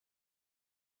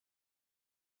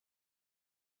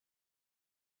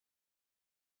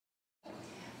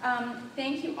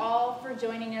Thank you all for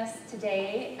joining us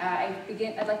today.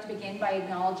 I'd like to begin by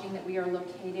acknowledging that we are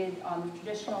located on the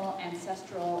traditional,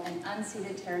 ancestral, and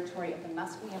unceded territory of the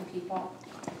Musqueam people.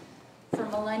 For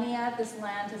millennia, this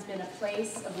land has been a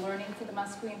place of learning for the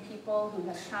Musqueam people who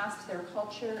have passed their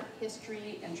culture,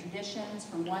 history, and traditions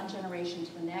from one generation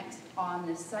to the next on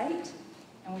this site,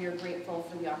 and we are grateful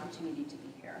for the opportunity to be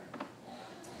here.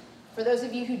 For those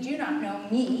of you who do not know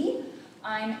me,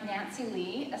 I'm Nancy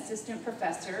Lee, Assistant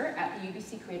Professor at the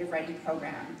UBC Creative Writing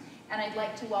Program, and I'd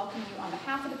like to welcome you on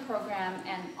behalf of the program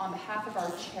and on behalf of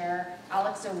our chair,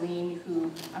 Alex O'Lean,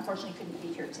 who unfortunately couldn't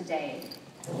be here today.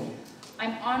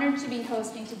 I'm honored to be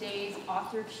hosting today's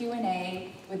author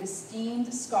Q&A with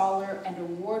esteemed scholar and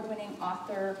award-winning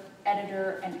author,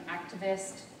 editor, and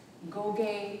activist,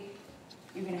 Ngũgĩ.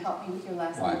 You're going to help me with your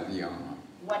last name?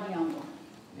 Thiong'o.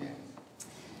 Yes.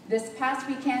 This past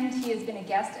weekend, he has been a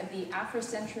guest of the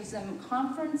Afrocentrism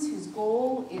conference, whose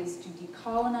goal is to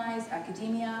decolonize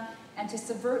academia and to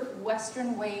subvert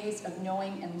Western ways of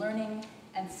knowing and learning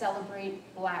and celebrate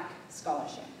Black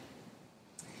scholarship.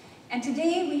 And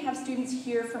today we have students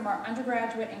here from our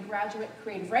undergraduate and graduate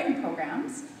creative writing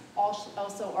programs,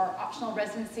 also our optional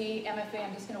residency, MFA.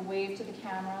 I'm just going to wave to the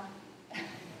camera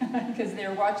because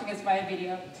they're watching us via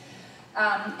video.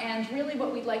 And really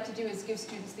what we'd like to do is give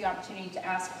students the opportunity to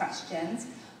ask questions.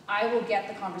 I will get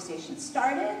the conversation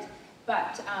started,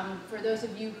 but for those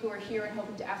of you who are here and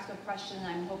hoping to ask a question,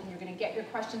 I'm hoping you're going to get your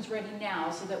questions ready now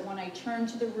so that when I turn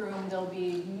to the room, there'll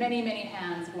be many, many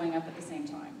hands going up at the same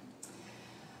time.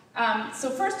 So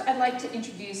first, I'd like to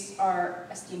introduce our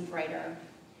esteemed writer.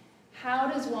 How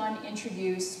does one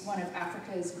introduce one of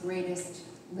Africa's greatest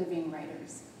living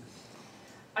writers?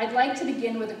 I'd like to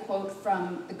begin with a quote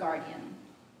from The Guardian.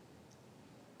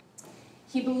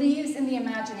 He believes in the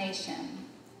imagination.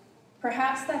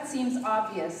 Perhaps that seems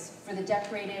obvious for the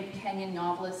decorated Kenyan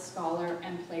novelist, scholar,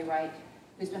 and playwright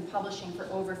who's been publishing for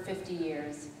over 50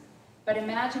 years. But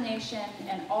imagination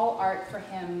and all art for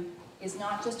him is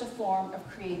not just a form of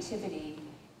creativity,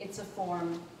 it's a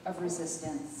form of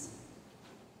resistance.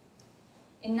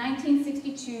 In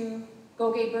 1962,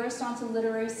 Ngũgĩ burst onto the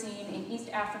literary scene in East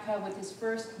Africa with his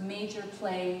first major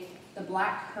play, The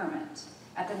Black Hermit,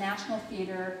 at the National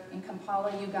Theatre in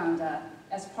Kampala, Uganda,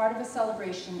 as part of a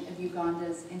celebration of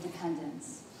Uganda's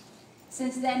independence.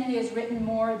 Since then, he has written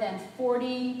more than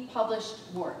 40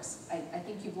 published works. I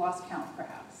think you've lost count,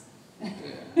 perhaps.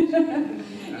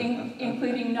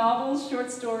 Including novels, short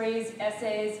stories,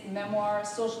 essays, memoirs,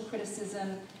 social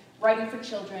criticism, writing for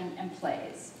children, and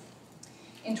plays.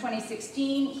 In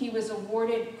 2016, he was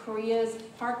awarded Korea's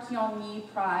Park Yong-mi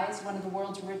Prize, one of the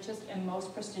world's richest and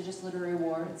most prestigious literary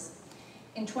awards.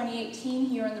 In 2018,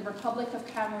 he earned the Republic of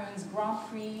Cameroon's Grand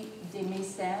Prix des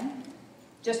Mécènes.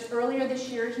 Just earlier this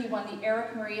year, he won the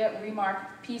Eric Maria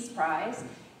Remarque Peace Prize,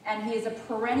 and he is a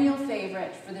perennial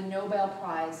favorite for the Nobel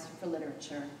Prize for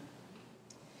Literature.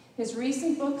 His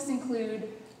recent books include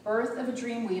Birth of a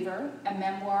Dreamweaver, a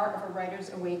memoir of a writer's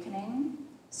awakening,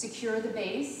 Secure the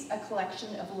Base, a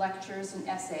collection of lectures and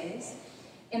essays,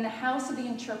 In the House of the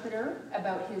Interpreter,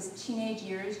 about his teenage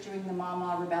years during the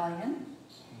Mama Rebellion,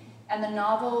 and the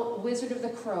novel Wizard of the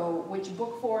Crow, which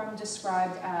Book Forum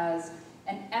described as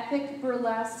an epic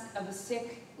burlesque of a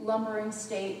sick, lumbering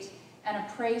state and a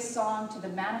praise song to the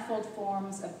manifold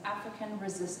forms of African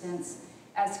resistance,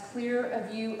 as clear a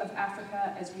view of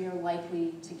Africa as we are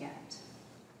likely to get.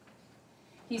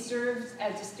 He serves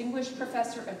as Distinguished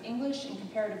Professor of English and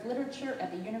Comparative Literature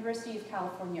at the University of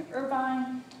California,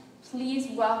 Irvine. Please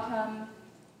welcome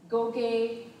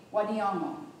Ngũgĩ wa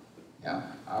Thiong'o. Yeah,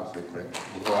 absolutely correct.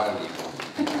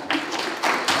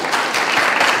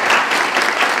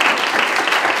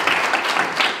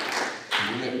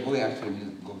 Ngũgĩ actually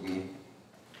means Ngũgĩ.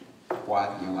 Wa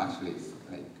Thiong'o actually is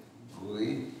like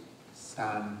Ngũgĩ,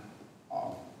 son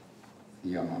of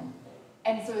Thiong'o.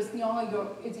 And so is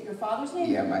Thiong'o is it your father's name?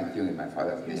 Yeah, Thiong'o is my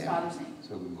father's name. Your father's name.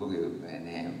 So Ngũgĩ is my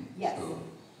name. Yes.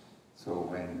 So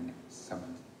when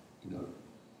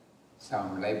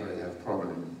some libraries have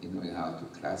problem in knowing how to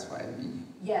classify me.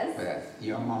 Yes. Whether as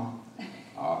Thiong'o,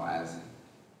 or as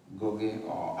Ngũgĩ,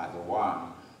 or as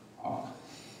Wa, or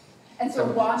and so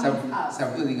Wa means us.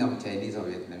 Some people think I'm Chinese or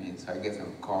Vietnamese, so I get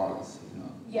some calls,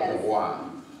 Yes. Wa.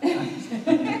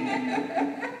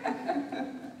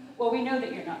 Well, we know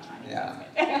that you're not Chinese. Yeah.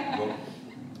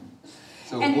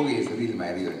 So Ngũgĩ is really my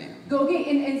real name. Ngũgĩ,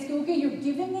 and is Ngũgĩ your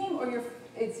given name, or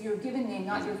it's your given name,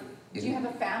 not your? Do you have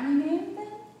a family name then?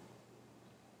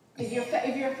 If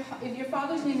your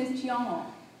father's name is Thiong'o.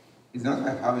 It's not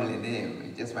my family name.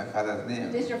 It's just my father's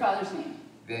name. It's your father's name.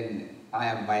 Then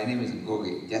my name is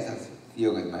Ngũgĩ, just as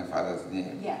Thiong'o is my father's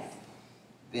name. Yes.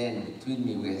 Then between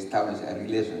me, we established a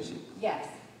relationship. Yes.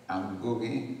 I'm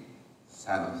Ngũgĩ,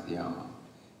 son of Thiong'o.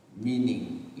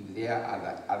 Meaning, if there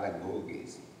are other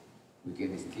Ngũgĩs, we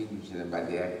can distinguish them by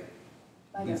their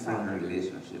different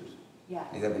relationships. Yes.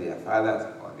 Either by their fathers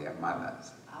or their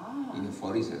mothers. Ah.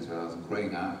 For instance, when I was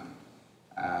growing up,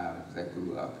 because I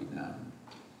grew up in,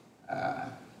 I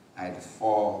had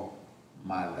 4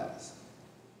 mothers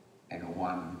and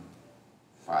 1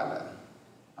 father,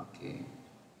 okay?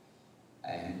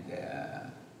 And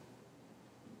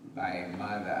my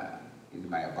mother is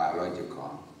my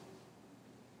biological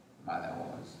mother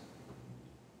was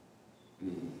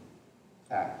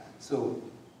that. So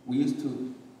we used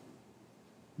to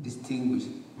distinguish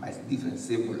my different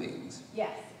siblings,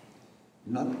 Yes.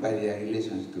 not by their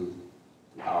relations to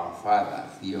our father,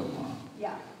 Thiong'o,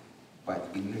 Yeah. but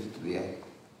in relation to their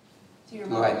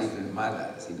To our different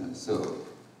mothers, So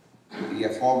we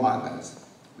have 4 mothers.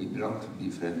 We belong to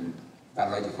different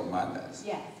biological mothers.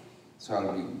 Yes. So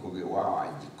I'll be Ngũgĩ wa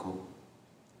Wanjikũ.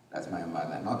 That's my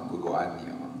mother, not Ngũgĩ wa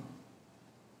Thiong'o.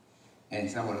 And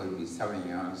someone will be 7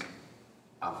 years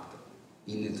after,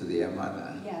 in to their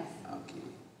mother. Yes. Okay.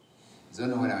 It's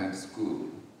only when I went to school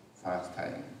first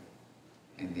time,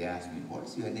 and they asked me,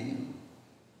 "What's your name?"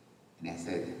 And I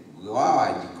said, "Ngũgĩ wa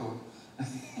Wanjikũ."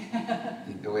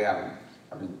 In the way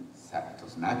it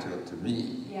was natural to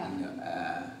me.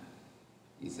 Yeah.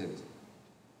 He said,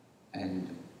 "And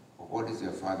what is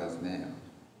your father's name?"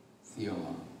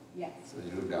 Thiong'o. Yes. So he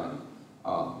wrote down,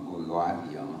 Ngũgĩ wa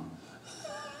Thiong'o.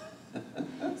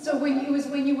 So it was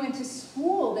when you went to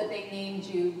school that they named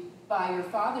you by your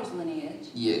father's lineage.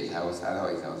 Yes,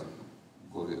 otherwise I was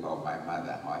Ngũgĩ of my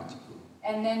mother, Wanjikũ.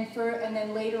 And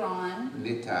then later on.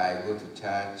 Later I go to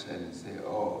church and say,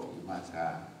 "Oh, you must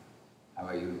have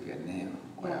a European name."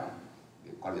 Yeah. Well,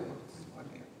 they call it baptismal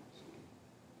name.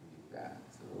 Yeah.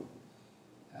 So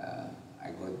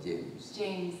I got James.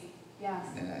 James, yes.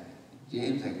 Then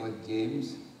I got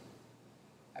James.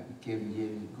 I became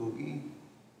James Ngũgĩ.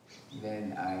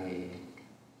 Then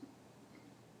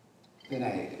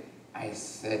I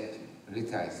said,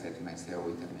 later I said to myself,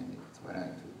 wait a minute, what I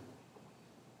do?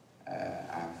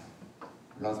 I've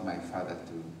lost my father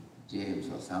to James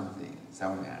or something,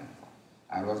 somewhere.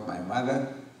 I lost my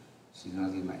mother, she's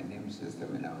not in my name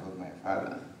system, and I lost my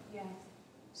father. Yes.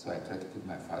 So I tried to put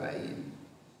my father in.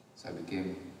 So I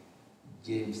became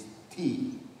James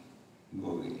T.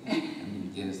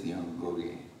 Ngũgĩ. James Young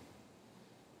Ngũgĩ.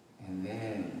 And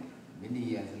then many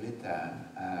years later,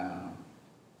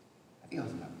 I think I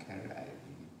was in Canada,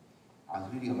 I was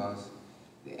reading about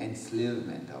the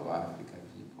enslavement of African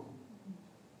people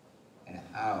and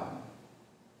how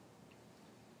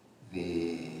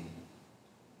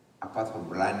apart from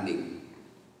branding,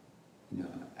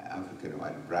 African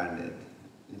were branded,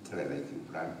 literally like you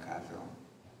brand cattle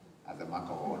as a mark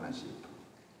of ownership.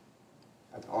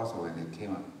 But also when they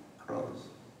came across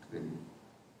to the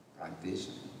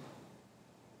plantation,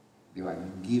 they were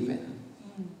given,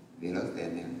 they lost their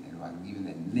name and were given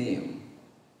a name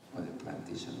of the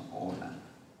plantation owner.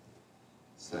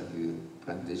 So the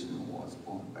plantation was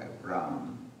owned by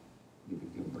Brown, they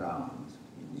became Browns,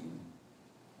 meaning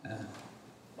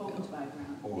owned by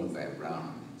Brown. Owned by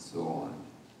Brown, and so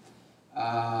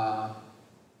on.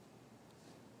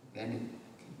 Then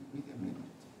wait a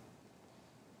minute.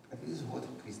 But this is what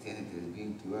Christianity is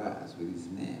doing to us with its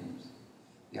names.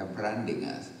 They are branding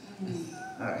us,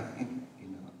 right?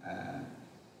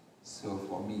 So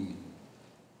for me,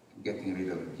 getting rid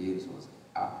of James was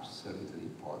absolutely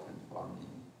important for me.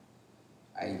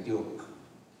 I joke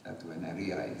that when I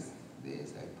realized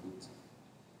this, I put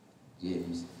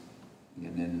James in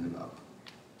an envelope.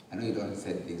 I know you don't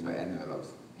send things by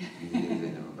envelopes these days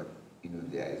anymore, but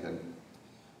there is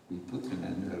we put in an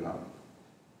envelope,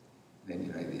 then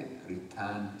you write there,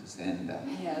 return to sender.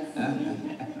 Yes.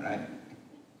 Right?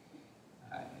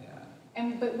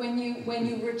 But when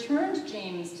you returned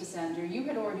James to sender, you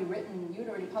had already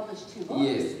published 2 books.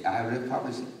 Yes, I have already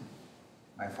published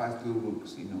my first 2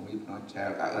 books, Weep Not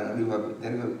Child,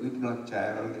 Weep Not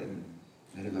Child and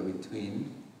The River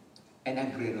Between, and A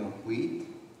Grain of Wheat,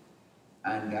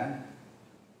 and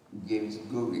James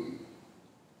Ngũgĩ.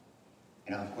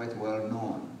 And I was quite well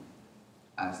known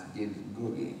as James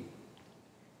Ngũgĩ.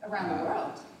 Around the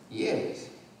world. Yes.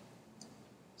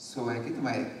 So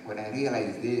when I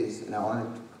realized this, and I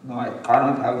wanted to know, I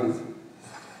cannot have this,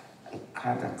 I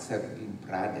can't accept being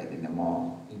branded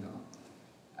anymore,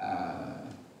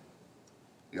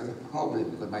 There was a problem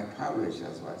because my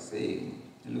publishers were saying,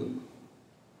 look,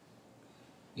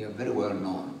 you're very well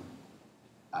known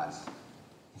as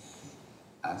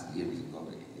James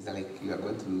Ngũgĩ. It's like you are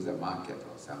going to lose a market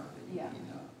or something, Yeah.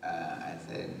 I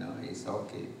said, no, it's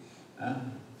okay.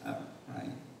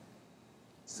 Right.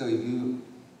 So if you,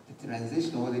 the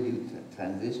transition, what they do,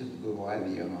 transition to go while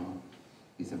younger,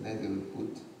 is sometimes they will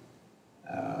put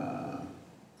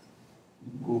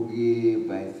Ngugi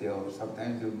by itself,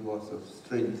 sometimes they will do all sorts of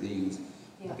strange things,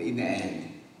 but in the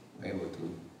end, we're able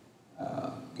to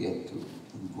get to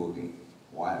Ngũgĩ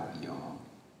while young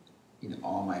in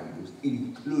all my books,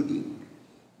 including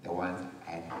the ones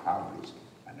I had published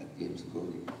under James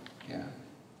Ngũgĩ. Yeah.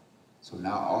 So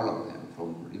now all of them,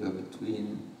 from River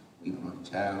Between, Weep Not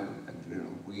Child, A Grain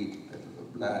of Wheat, Breath of the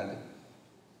Blood,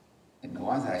 and the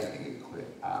ones I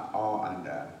are all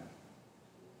under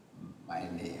my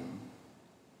name,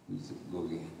 which is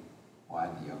Ngũgĩ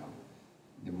while young.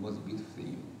 The most beautiful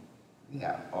thing, they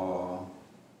are all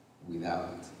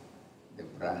without the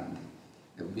brand,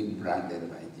 the being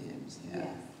branded by James. Yeah. Yes.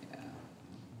 Yeah.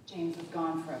 James is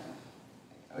gone forever.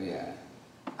 Oh yeah.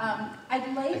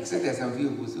 I'd like Except there's some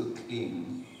people who still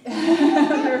cling.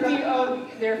 there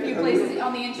are a few places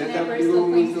on the internet where it still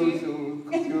clings to you.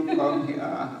 Still come here.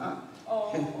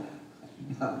 Oh.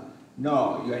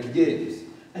 No, you are James.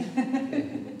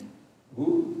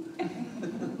 Who?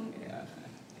 Yeah.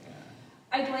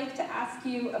 I'd like to ask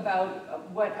you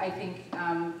about what I think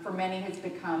for many has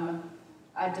become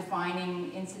a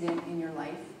defining incident in your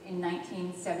life. In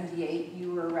 1978,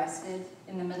 you were arrested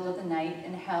in the middle of the night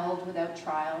and held without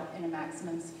trial in a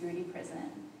maximum security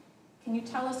prison. Can you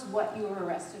tell us what you were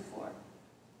arrested for?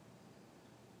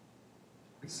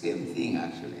 The same thing,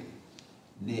 actually.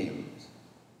 Names.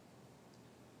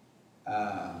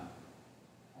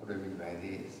 What do I mean by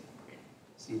this?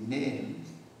 See, names.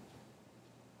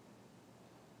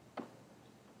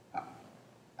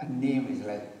 A name is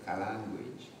like a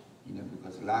language, you know,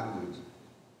 because language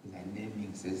is a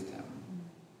naming system.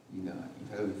 You know,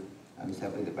 if I was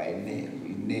separated by name,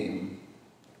 you name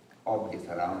objects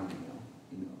around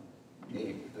you,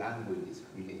 name. Language is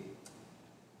really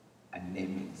a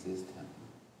naming system.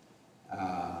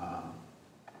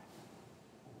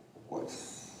 What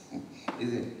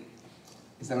is it?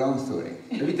 It's a long story.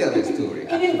 Let me tell the story.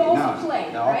 It involves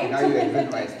play, right? Now you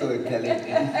invent my storytelling.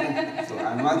 So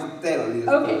I must tell this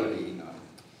story, you know.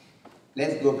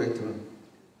 Let's go back to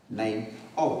 9.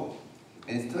 Oh,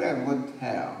 and the story I'm going to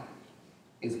tell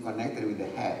is connected with the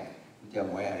hat which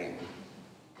I'm wearing.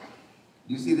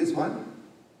 Do you see this one?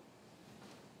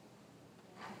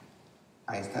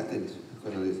 I started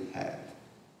because of this hat,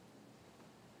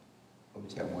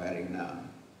 which I'm wearing now.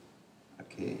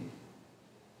 Okay?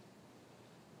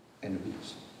 And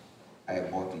which I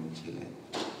bought in Chile.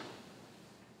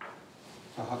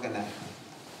 So how can a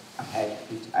hat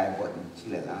which I bought in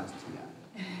Chile last year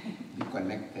be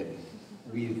connected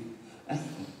with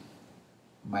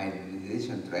my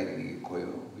decision to write Ngũgĩ,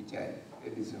 which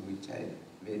I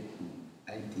made in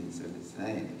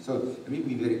 1979. So let me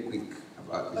be very quick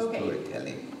about this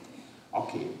storytelling.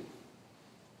 Okay.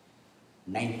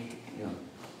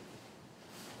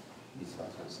 This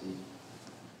was, see.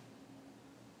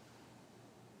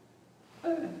 I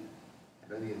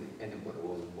don't think anybody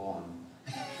was born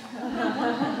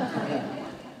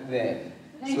then.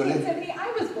 1970,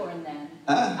 I was born then.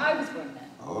 I was born then.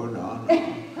 Oh, no.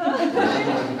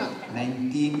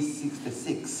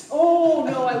 1966. Oh,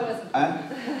 no, I wasn't.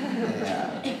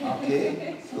 Yeah,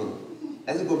 okay. So,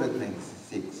 let's go back to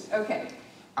 1966. Okay.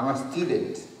 I'm a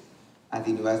student at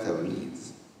the University of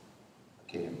Leeds.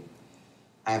 Okay.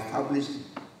 I have published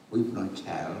Weep Not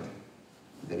Child,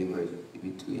 The River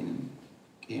Between.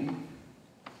 Okay.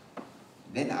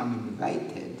 Then I'm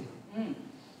invited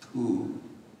to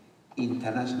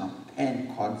International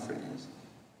Pen Conference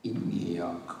in New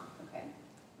York. Okay.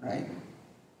 Right?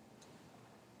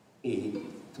 It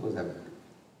was a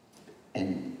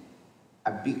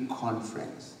big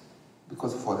conference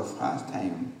because for the first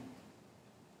time,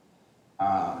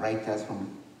 writers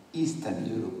from Eastern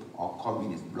Europe or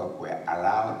communist bloc were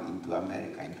allowed into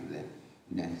America, into the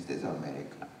United States of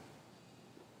America.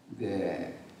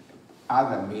 The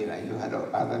Arthur Miller, you heard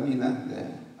of Arthur Miller, the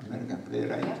American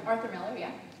playwright? Yeah, Arthur Miller,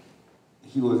 yeah.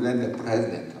 He was then the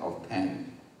president of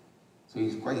PEN. So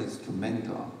he's quite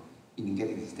instrumental in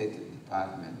getting the State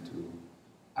Department to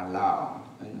allow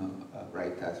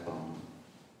writers from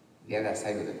the other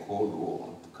side of the Cold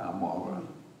War to come over.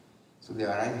 So they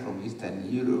are writing from Eastern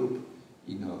Europe,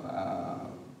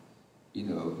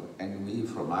 and we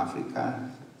from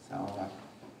Africa,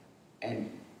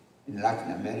 and in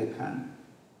Latin America,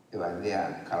 they were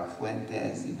there, Carl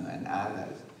Fuentes, and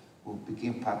others who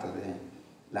became part of the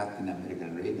Latin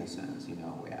American Renaissance,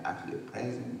 were actually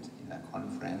present in the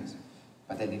conference,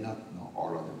 but I did not know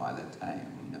all of them at the time,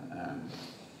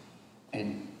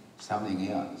 and something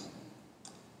else.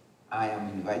 I am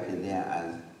invited there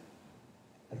as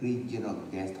regional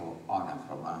guest of honor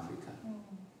from Africa,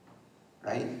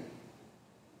 right?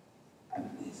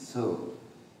 So,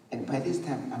 and by this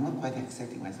time, I'm not quite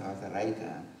accepting myself as a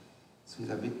writer, so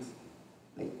it's a bit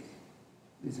like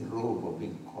this robe of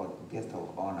being called guest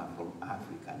of honor from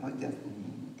Africa, not just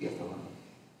guest of honor.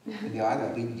 And there are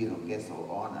other regional guests of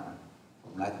honor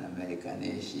from Latin America and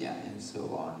Asia and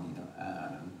so on, you know.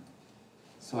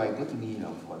 So I go to New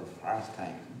York for the first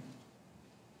time.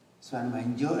 So I'm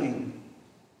enjoying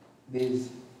this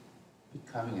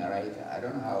becoming a writer. I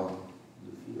don't know how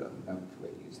you feel, I'm not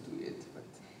quite used to it, but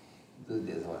those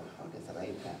days, how does a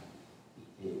writer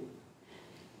behave?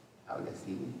 How does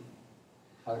a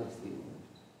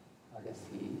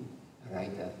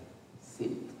writer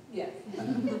sit? Yes.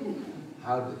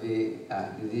 How do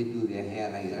they do their hair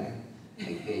like that?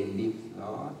 Like they lift a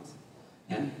lot?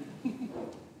 Yeah?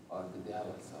 Or do they have a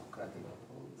Socratic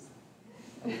pose?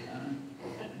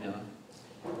 No?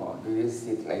 Or do they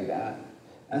sit like that?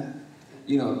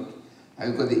 You know,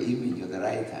 I've got the image of the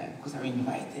writer, because I'm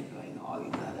invited by all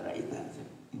these other writers,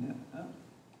 you know.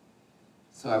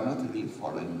 So I'm not really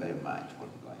following very much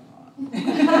what's going on.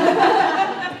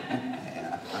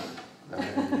 Yeah,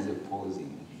 I'm busy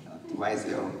posing, you know, to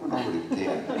myself, nobody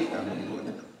there.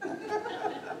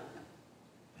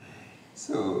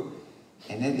 So,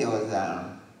 and then there was,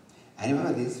 I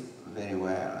remember this very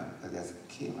well, because there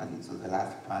came, I think it was the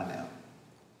last panel,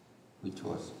 which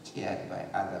was chaired by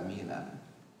Ada Miller,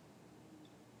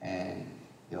 and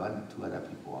there were two other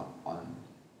people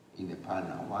in the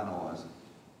panel. One was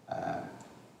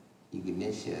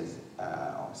Ignatius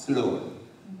Sloan.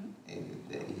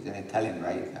 He's an Italian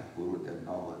writer who wrote the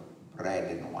novel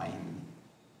Bread and Wine.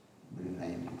 You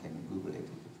can Google it if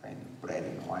you find it. Bread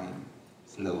and Wine,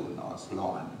 Sloan or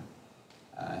Sloan,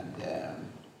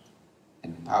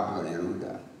 and Pablo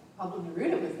Neruda. Pablo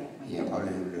Neruda was there. Yeah,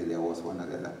 Pablo Neruda was one of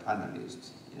the other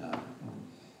panelists. You know,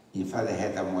 in fact, the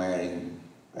hat I'm wearing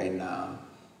right now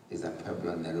is a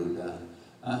Pablo Neruda.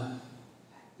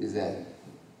 Is a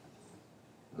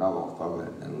novel of Pablo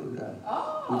Neruda,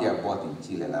 which I bought in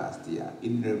Chile last year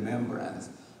in remembrance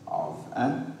of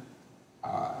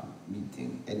our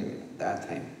meeting. Anyway, that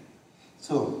time.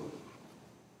 So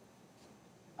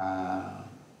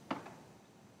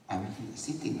I'm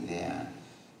sitting there,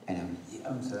 and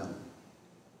I'm sort of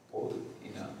bored,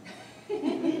 you know.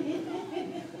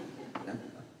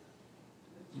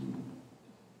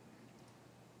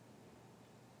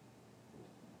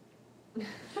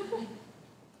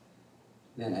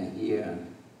 Then I hear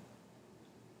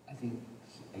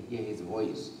his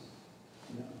voice,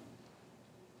 you know.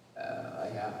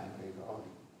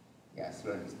 Yeah,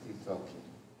 Sloan is still talking.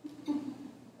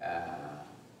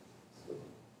 So,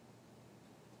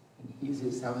 and he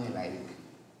says something like,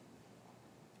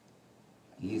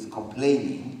 he is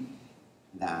complaining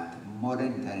that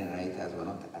modern Italian writers were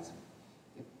not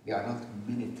there are not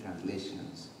many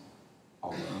translations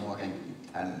of modern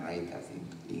Italian writers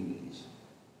into English.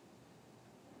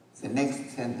 The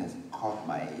next sentence caught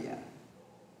my ear.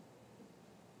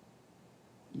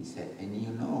 He said, and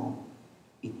you know,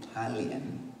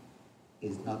 Italian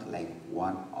is not like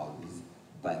one of these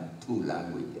Bantu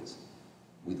languages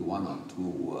with one or two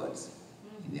words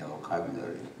in their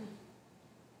vocabulary.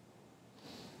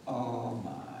 Oh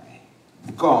my,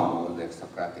 gone was the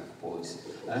Socratic pose.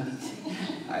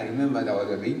 I remember there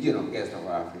was a regional guest of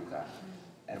Africa,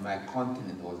 and my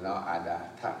continent was now under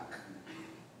attack.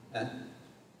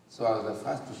 So I was the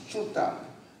first to shoot up,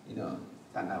 you know,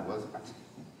 and I was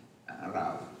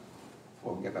around.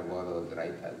 Forget about those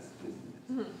writers'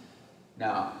 business.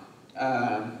 Now,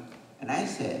 and I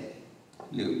said,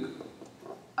 look,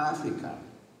 African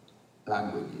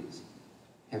languages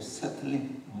have certainly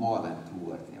more than two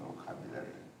words in their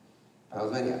vocabulary. But I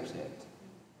was very upset.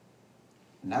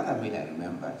 Another meal I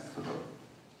remember, sort of,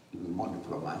 he was more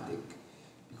diplomatic,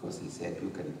 because he said, you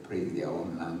can praise their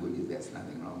own languages, there's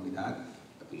nothing wrong with that.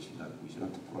 We should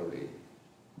not probably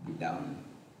be down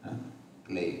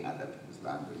playing other people's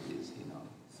languages, you know.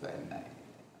 So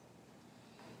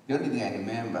the only thing I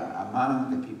remember, among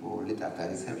the people lit at the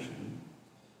reception,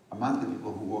 among the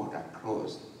people who walked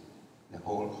across the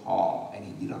whole hall, and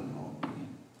he didn't know me,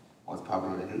 was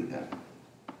Pablo Neruda.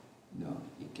 You know,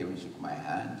 he came and shook my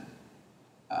hand.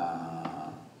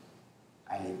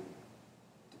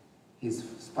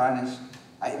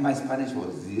 My Spanish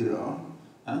was zero.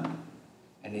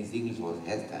 And his English was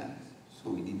hesitant,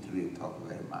 so we didn't really talk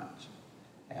very much.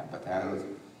 But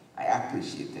I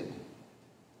appreciated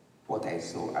what I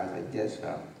saw as a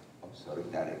gesture of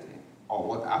solidarity, or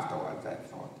what afterwards I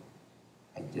thought,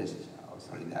 a gesture of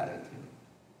solidarity.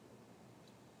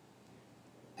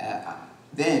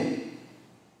 Then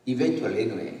eventually,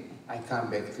 anyway, I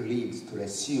come back to Leeds to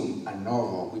resume a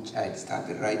novel which I had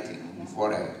started writing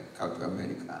before I came to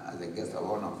America as a guest of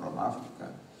honor from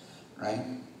Africa, right?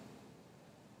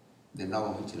 The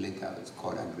novel which later was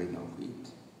called A Grain of Wheat.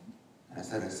 And I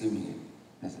started resuming it.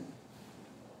 And I said,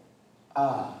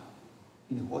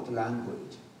 in what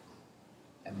language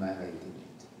am I writing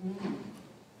it?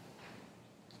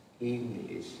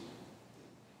 English.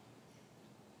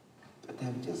 But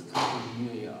I've just come to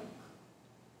New York,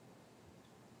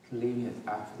 claiming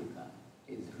that Africa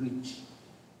is rich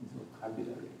in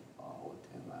vocabulary or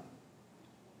whatever.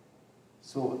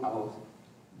 So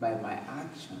by my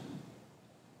action,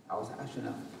 I was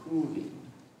actually proving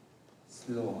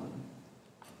Sloan,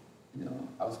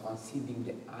 I was conceding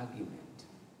the argument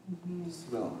to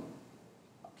Sloan,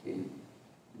 okay?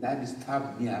 That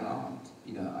disturbed me a lot, I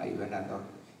thought,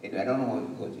 and I don't want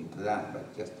to go into that,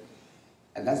 but just,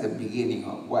 and that's the beginning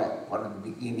of one of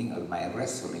the beginning of my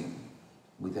wrestling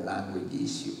with the language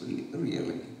issue,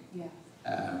 really. Yeah.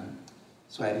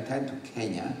 So I returned to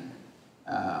Kenya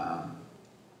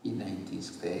in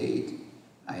 1968.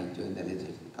 I joined the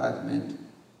literature department.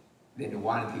 Then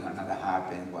one thing or another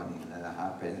happened, but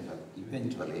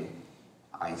eventually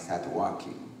I started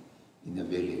working in the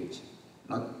village,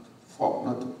 not for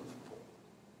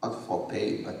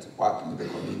pay, but working with the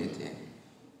community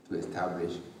to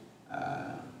establish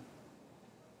a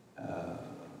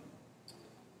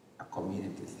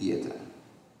community theater,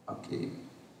 okay?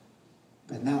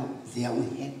 But now there we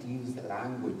had to use the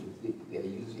language they're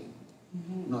using,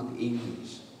 not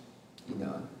English,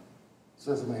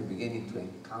 So that's when I beginning to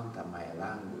encounter my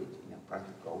language in a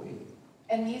practical way.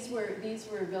 And these were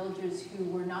villagers who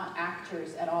were not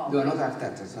actors at all. They were not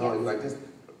actors at all. They were just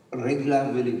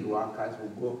regular village workers who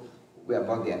go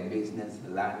about their business,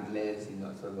 landless,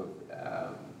 sort of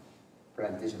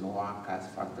plantation workers,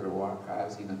 factory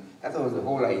workers, That was the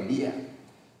whole idea,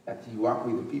 that you work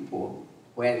with the people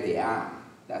where they are.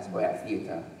 That's where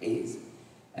theater is.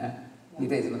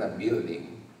 Theater is not a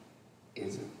building,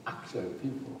 it's actual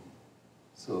people.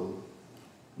 So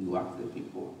we work with the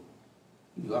people.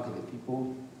 You work with the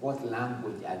people, what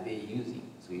language are they using?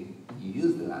 So you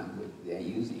use the language they are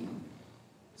using.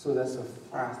 So that's the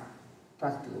first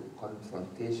practical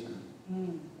confrontation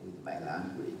with my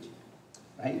language,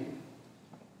 right?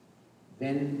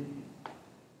 Then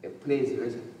the place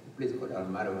called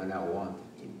Almaro when I want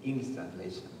in English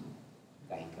translation,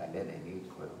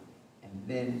 and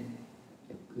then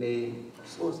the play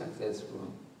so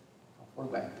successful,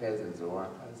 performed by peasants and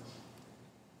workers.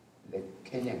 The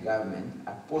Kenya government,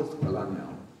 a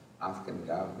post-colonial African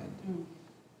government,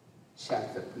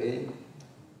 shuts the play,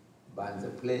 bans the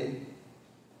play,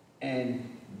 and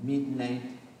midnight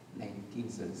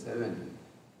 1977,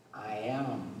 I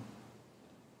am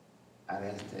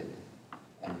arrested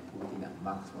and put in a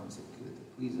maximum security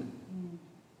prison.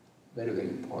 Very, very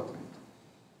important.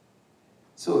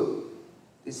 So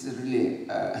this is really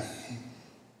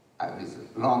it's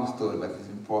a long story, but it's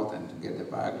important to get the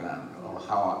background of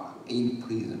how in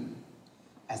prison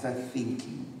I started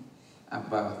thinking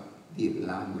about the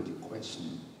language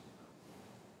question.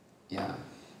 Yeah,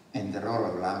 and the role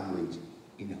of language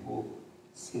in the whole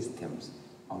systems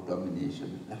of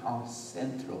domination, and how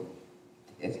central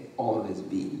it has always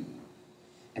been.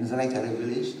 And it's like a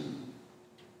revelation,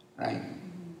 right?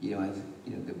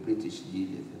 The British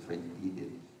did it, the French did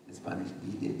it, the Spanish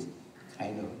did it,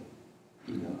 kind of,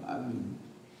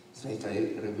 it's like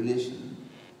a revelation.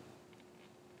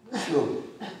 So,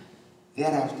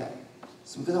 thereafter,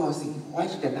 because I was thinking, why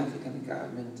should an African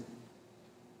government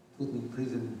put me in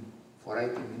prison for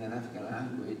writing in an African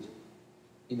language,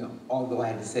 although I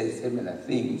had said similar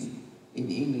things in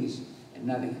English and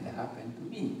nothing had happened to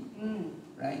me,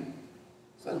 right?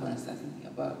 So when I started thinking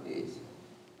about this,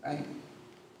 right?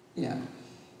 Yeah,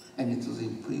 and it was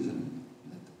in prison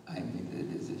that I made the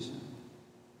decision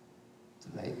to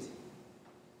write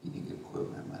in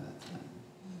Ngũgĩ, my mother tongue.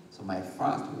 So my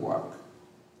first work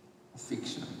of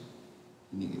fiction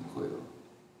in Ngũgĩ,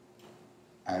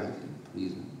 I wrote in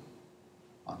prison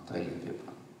on toilet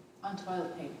paper. On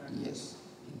toilet paper? Yes,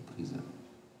 in prison.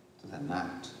 It was an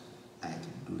act. I had to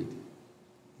do it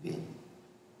then,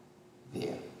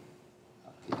 there.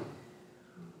 Okay.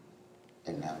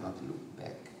 And I have not looked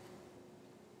back.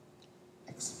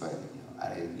 Expert, I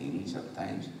read in English at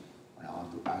times when I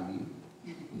want to argue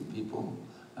with people.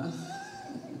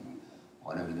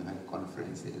 When I'm in my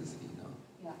conferences,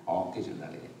 or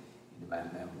occasionally in my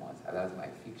memoirs. That's my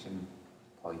fiction,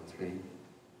 poetry,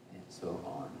 and so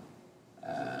on.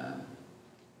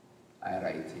 I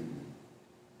write in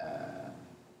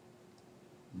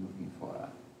looking for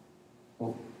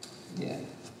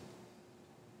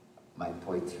my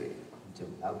poetry.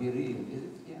 I'll be reading, is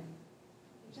it? Yeah.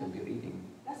 Shall be reading.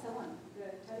 That's the one, the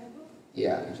Italian book?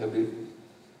 Yeah, it shall be.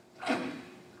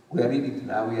 We are reading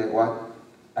now.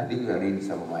 I think we are reading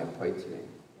some of my poetry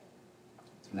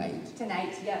tonight.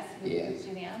 Tonight, yes. Yes.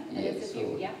 Julianne. Yes.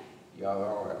 So, yeah. You are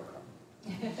all welcome.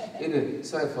 Anyway,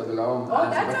 sorry for the long Oh,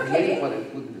 answer, that's but okay. really want to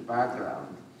put in the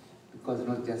background, because it's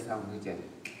not just something which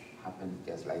happened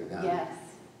just like that. Yes.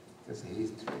 There's a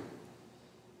history.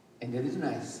 And the reason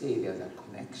I say there's a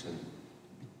connection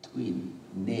between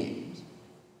names,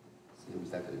 see, we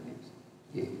start with names,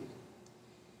 yeah.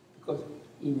 Because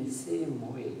in the same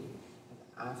way that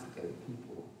African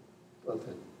people throughout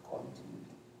the continent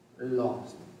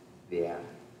lost their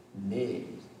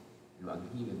names and were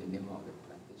given the name of the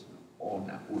plantation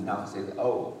owner, who now says,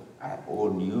 oh, I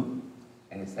own you,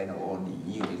 and instead of owning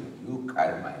you, you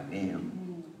carry my name.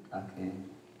 Okay?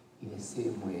 In the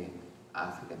same way,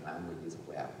 African languages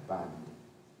were banned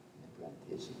in the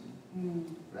plantation,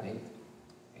 right?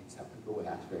 And some people were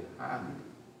actually hanged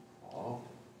or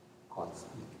caught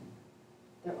speaking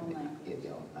Their own language. in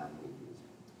their own languages.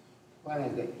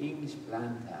 Whereas the English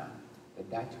planter, the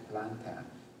Dutch planter,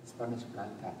 the Spanish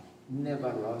planter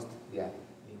never lost their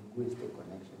linguistic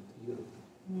connection to Europe.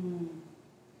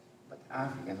 But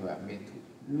Africans were made to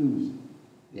lose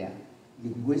their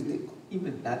linguistic,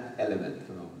 even that element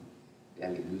from their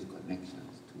linguistic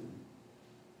connections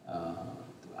to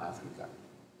Africa,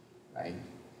 right?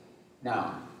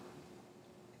 Now,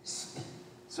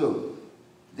 so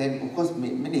then of course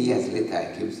many years later I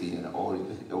kept seeing,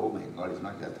 oh my God, it's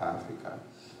not just Africa,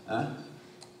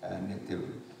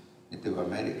 Native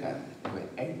American, they were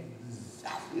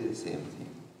exactly the same thing.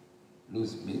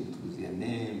 Lose their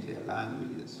names, their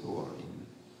language, and so on, in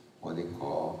what they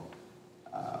call,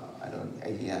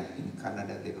 here in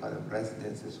Canada they call them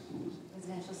residential schools.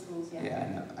 Residential schools, yeah. Yeah,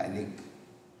 and I think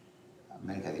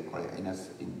America they call it,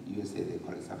 in USA they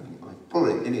call it something,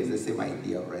 probably, and it's the same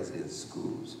idea of residential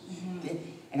schools.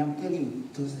 And I'm telling you,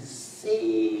 it was the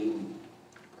same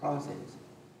process.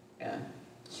 Yeah?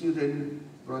 Children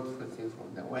brought, let's say,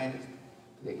 from the west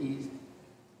to the east,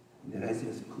 in the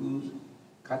residential schools,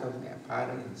 cut off their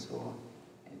parents and so on,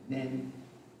 and then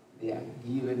they are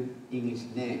given English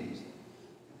names.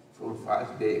 From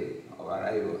first day of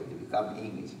arrival, they become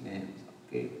English names,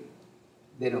 okay?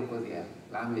 Then of course their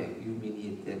language are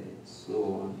humiliated and so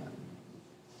on, and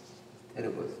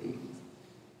terrible things.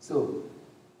 So,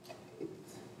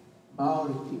 it's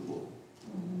Maori people,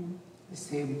 the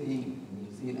same thing,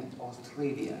 New Zealand,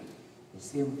 Australia, the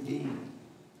same thing,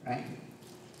 right?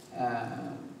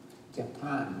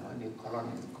 Japan, when they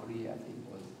colonized Korea, I think it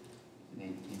was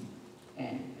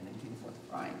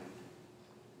 1945.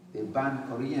 They banned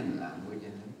Korean language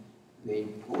and they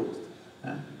imposed.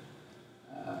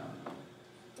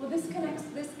 Well, this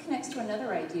connects to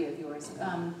another idea of yours,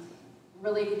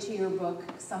 related to your book,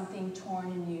 Something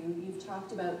Torn in You. You've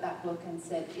talked about that book and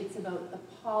said it's about the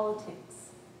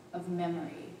politics of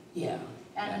memory. Yeah.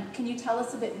 And can you tell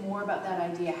us a bit more about that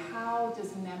idea? How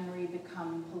does memory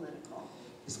become political?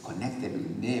 It's connected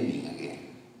with naming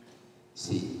again.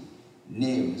 See,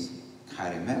 names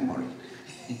carry memory,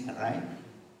 right?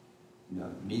 You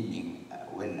know, meaning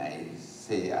when I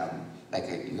say, like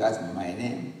you ask me my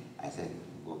name, I said,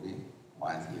 Ngũgĩ,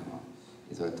 what's Thiong'o?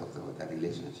 It all talks about the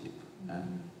relationship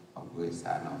of Ngũgĩ,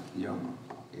 son of Thiong'o,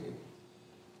 okay?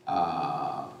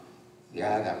 The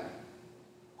other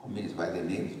communities by the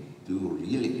names do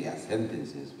really, they are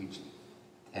sentences which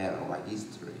tell our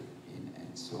history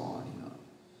and so on, you know.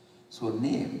 So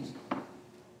names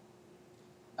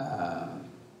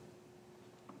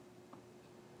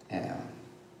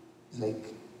like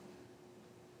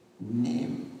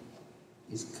name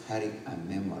is carrying a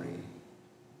memory,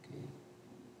 okay?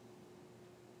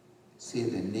 Say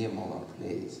the name of a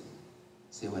place.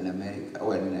 Say when the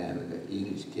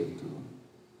English came to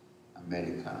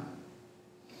America,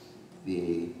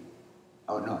 New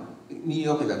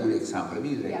York is a good example. Let me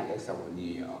use the example of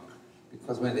New York.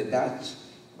 Because when the Dutch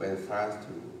were the first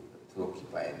to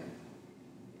occupy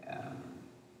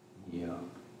New York,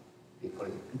 they call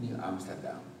it New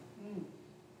Amsterdam,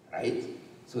 right?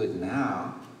 So it's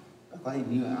now, calling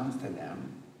New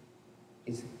Amsterdam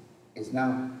is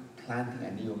now planting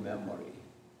a new memory,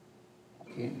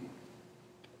 okay?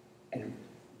 And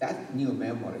that new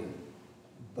memory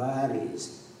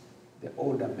buries the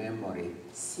older memory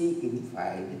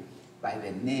signified by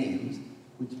the names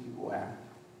which people were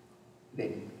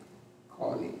then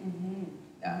calling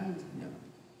that, you know.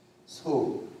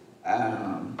 So,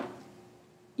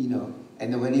 you know,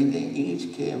 and when the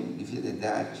English came, if the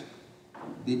Dutch,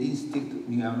 they didn't stick to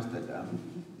New Amsterdam,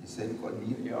 they said called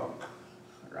New York,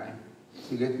 right?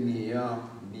 So you get New York,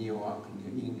 New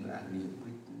England, New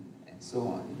Britain, and so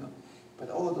on, you know. But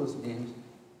all those names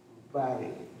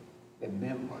vary the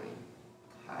memory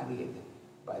carried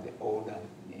by the older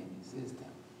naming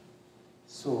system.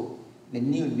 So the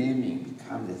new naming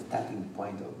becomes the starting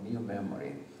point of new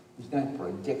memory, which is then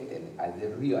projected as the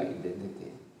real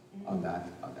identity of that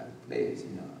place,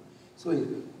 you know. So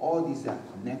all these are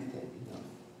connected, you know,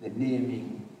 the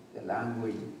naming, the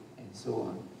language, and so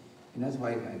on. And that's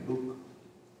why my book,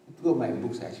 two of my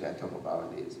books actually I talk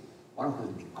about this. One of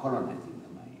them is Decolonizing the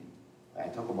Mind, where I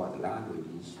talk about the language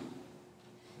issue.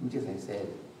 Which, as I said,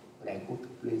 when I go to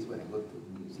places, when I go to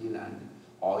New Zealand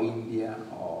or India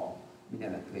or many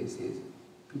other places,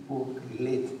 people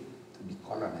relate to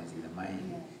decolonizing the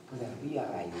mind because they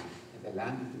realize that the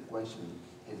language question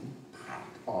is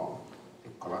part of the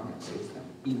colonial system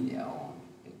in their own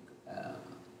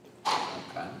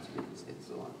countries and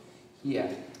so on. Here,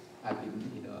 I've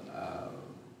been, you know,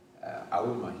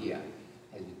 Auma here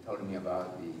has been telling me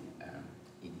about the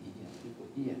indigenous people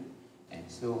here and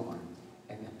so on.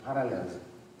 And the parallels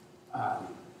are,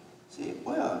 say,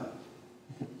 well,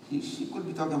 she could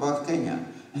be talking about Kenya,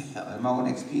 my own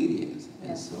experience,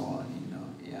 and so on, you know,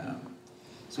 yeah.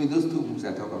 So in those two books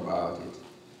I talk about it,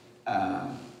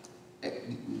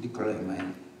 Decolonizing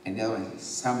Mind, and the other one is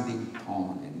Something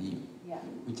Torn and New,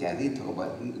 which I really talk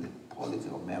about really the politics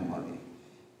of memory,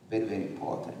 very, very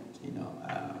important, you know,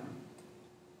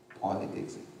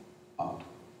 politics of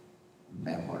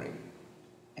memory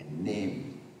and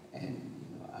name and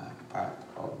part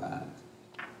of that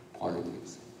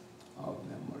politics of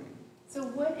memory. So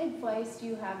what advice do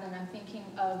you have, and I'm thinking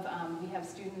of, we have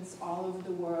students all over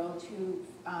the world who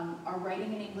are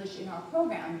writing in English in our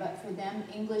program, but for them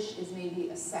English is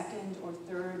maybe a second or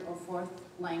third or fourth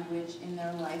language in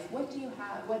their life. What do you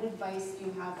have, what advice do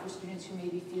you have for students who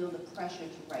maybe feel the pressure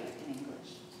to write in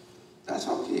English? That's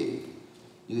okay.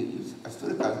 A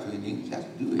student comes to in English, just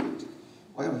do it.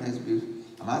 What I'm asking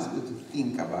you to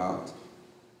think about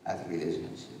that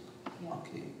relationship,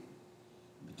 okay,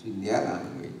 between their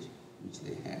language, which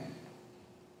they have,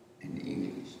 and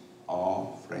English,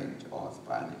 or French, or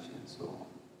Spanish, and so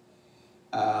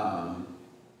on.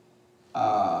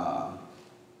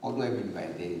 What do I mean by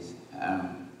this?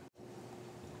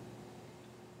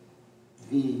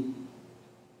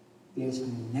 There's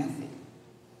nothing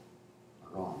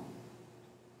wrong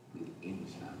with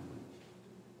English language.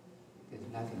 There's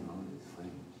nothing wrong with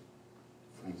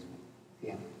French. They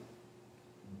are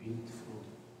beautiful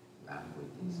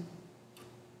languages.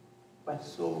 But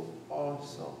so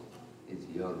also is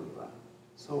Yoruba,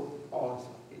 so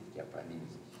also is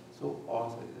Japanese, so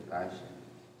also is Russian,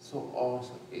 so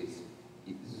also is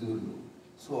Zulu,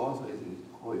 so also is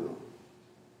Koyo.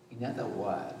 In other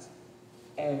words,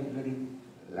 every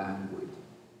language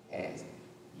has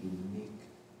unique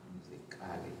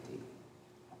musicality,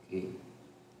 okay?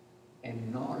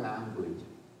 And no language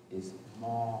is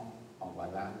more of a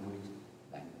language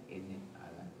than any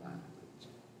other language.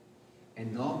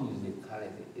 And no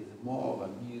musicality is more of a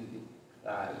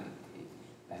musicality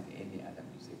than any other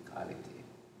musicality.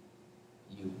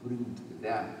 You bring to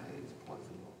them that is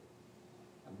possible.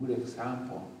 A good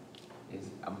example is,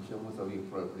 I'm sure most of you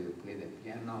probably play the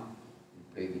piano, you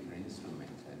play different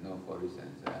instruments. I know, for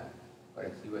instance,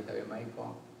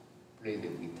 Michael plays the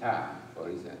guitar, for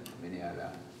instance, many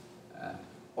other.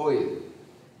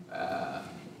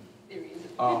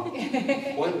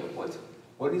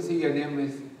 What is your name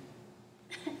is?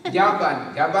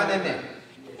 Jaban name.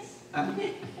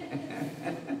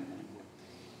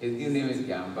 His new name is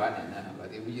Jamban,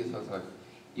 but if you just also,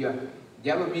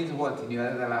 Java means what in your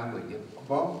other language?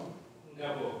 Gabo?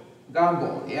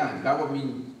 Gambo, yeah, Gabo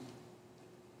means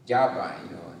Java,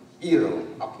 hero,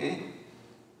 okay?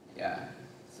 Yeah,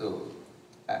 so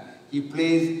he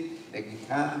plays the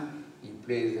guitar, he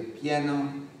plays the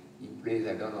piano, he plays,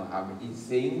 I don't know how many, he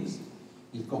sings,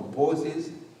 he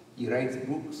composes, he writes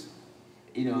books,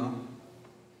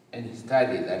 and he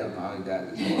studies. I don't know how he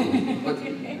does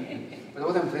it. But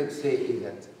what I'm trying to say is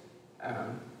that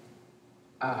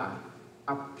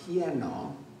a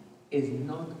piano is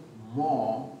not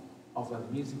more of a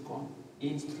musical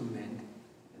instrument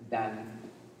than,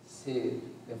 say,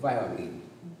 the violin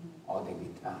or the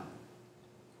guitar.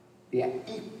 They are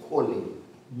equally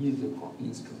musical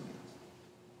instruments,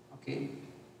 okay?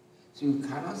 So you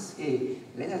cannot say,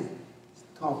 let us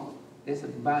stop, let's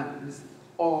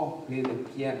all play the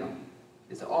piano.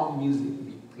 It's all music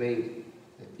be played,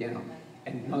 the piano,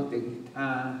 and not the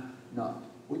guitar, not,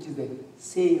 which is the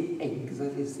same,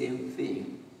 exactly same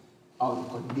thing of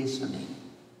conditioning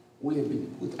we have been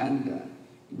put under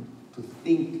to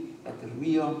think that the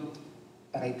real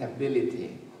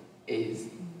writability is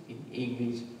in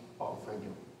English or French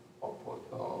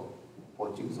or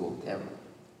Portuguese or whatever,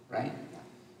 right?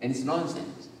 And it's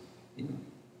nonsense. You know,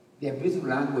 they are beautiful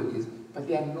languages, but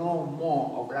they are no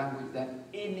more of language than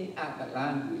any other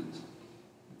language,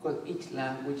 because each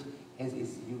language has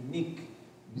its unique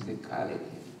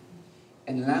musicality,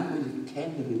 and language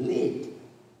can relate,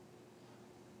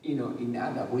 you know, in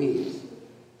other ways.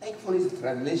 Like for instance,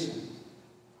 translation.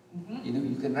 You know,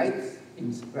 you can write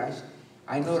in Russian.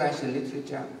 I know Russian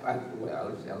literature, well,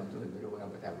 I don't do it very well,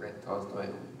 but I've read Tolstoy,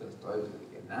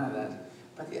 and others,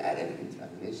 but I read it in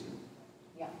translation.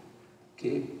 Yeah.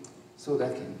 Okay, so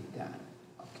that can be done.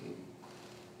 Okay,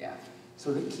 yeah.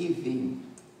 So the key thing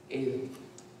is,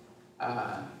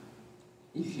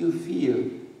 if you feel,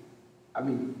 I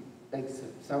mean, like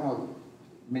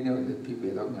many of the people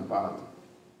you're talking about,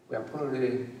 we are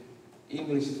probably,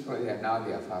 English is probably now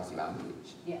their first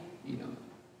language. Yeah. You know,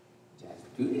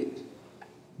 just do it.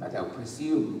 But I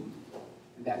presume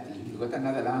that if you've got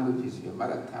another language, is your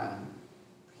mother tongue,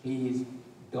 please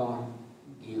don't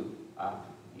give up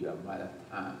your mother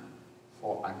tongue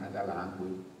for another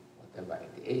language, whatever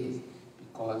it is,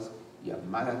 because your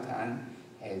mother tongue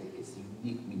has its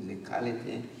unique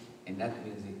musicality, and that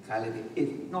musicality is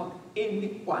not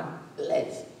anyone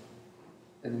less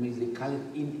than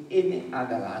musicality in any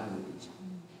other language.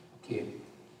 Okay?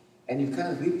 And you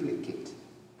cannot replicate.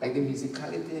 Like the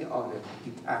musicality of the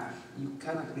guitar, you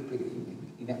cannot replicate it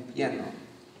in a piano.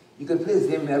 You can play the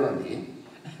same melody,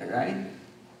 right?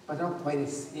 But not quite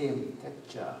the same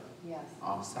texture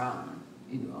of sound,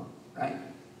 you know, right?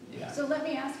 Yeah. So let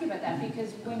me ask you about that,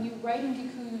 because when you write in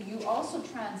Gikuyu, you also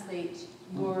translate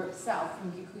yourself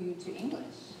from Gikuyu to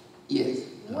English. Yes.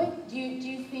 What do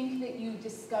you think that you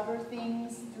discover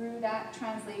things through that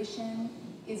translation?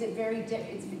 Is it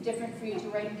it's different for you to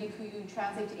write in Gikuyu,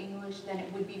 translate to English, than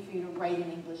it would be for you to write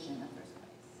in English in the first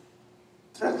place?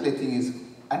 Translating is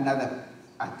another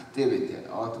activity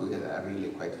altogether, really,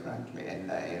 quite frankly,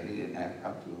 and I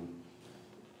have to,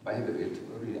 by the way, to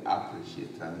really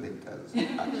appreciate translators.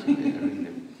 Actually,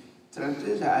 really,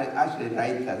 translators are actually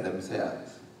writers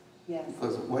themselves. Yes.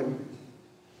 Because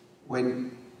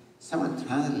when someone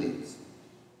translates,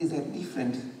 it's a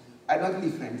different, not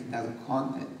different in terms of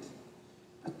content,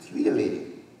 but really,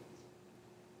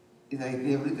 it's like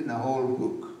they've written a whole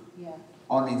book. Yeah.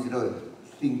 Only instead of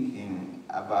thinking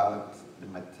about the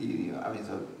material. I mean,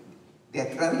 so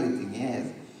they're translating,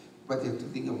 yes, but they have to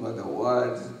think about the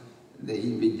words, the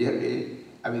imagery.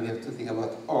 I mean, they have to think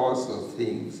about all sorts of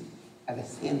things. At the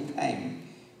same time,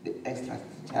 the extra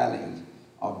challenge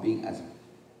of being as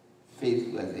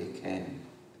faithful as they can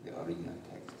to the original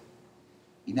text.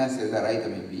 In that sense, the writer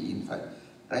may be, in fact,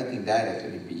 writing directly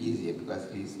may be easier because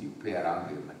at least you play around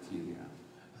with the material.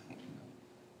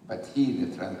 But he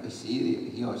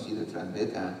or she, the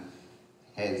translator,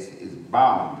 is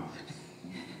bound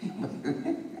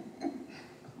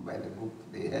by the book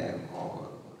they have, or,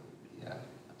 yeah.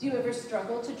 Do you ever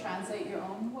struggle to translate your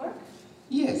own work?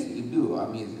 Yes, you do. I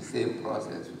mean, it's the same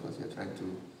process because you're trying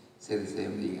to say the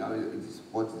same thing. It's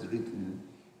what is written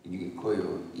in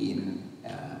Gikuyu in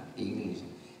English.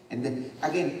 And then,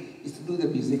 again, it's to do the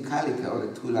musicality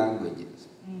of the two languages.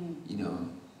 You know,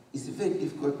 it's very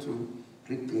difficult to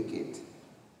replicate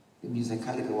the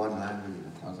musicality of one language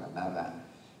in terms of another.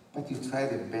 But you try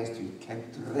the best you can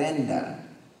to render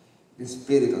the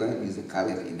spirit of that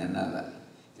musicality in another.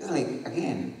 Just like,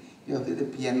 again, you have the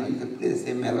piano, you can play the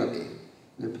same melody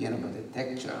with the piano, but the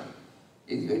texture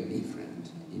is very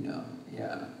different, you know,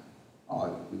 yeah,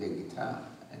 or with the guitar,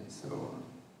 and so on.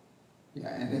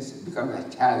 Yeah, and this becomes a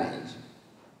challenge,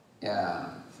 yeah,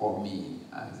 for me.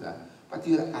 But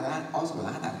you also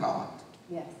learn a lot.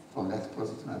 Yes. From that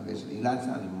process of translation. You learn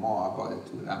something more about the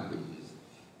two languages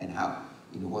and how,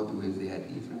 in what ways they are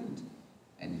different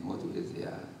and in what ways they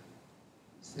are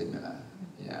similar.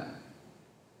 Yeah.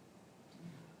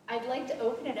 I'd like to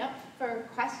open it up for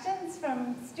questions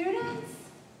from students.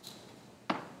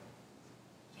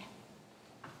 Yeah.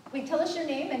 Wait, tell us your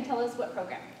name and tell us what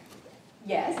program.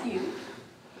 Yes, you.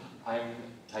 I'm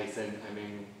Tyson. I'm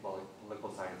in,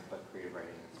 political science, but creative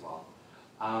writing as well.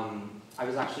 I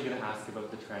was actually going to ask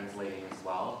about the translating as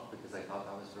well, because I thought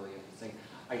that was really interesting.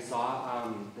 I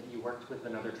saw that you worked with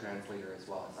another translator as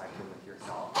well, aside from with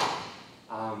yourself.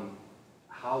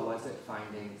 How was it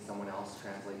finding someone else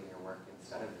translating your work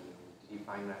instead of you? Did you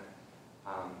find that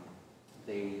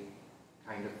they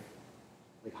kind of,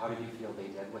 like, how did you feel they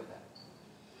did with it?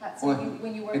 So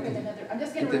when you work with another, I'm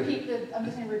just going to repeat the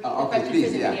question for the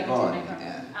please, video.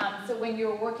 Yeah. So when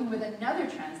you're working with another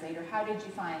translator, how did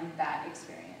you find that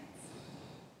experience?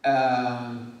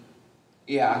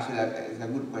 Yeah, actually, it's a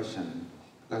good question,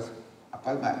 because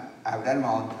I've done my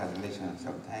own translation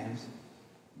sometimes,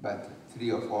 but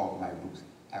 3 or 4 of my books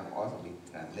have also been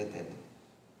translated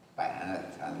by another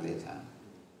translator,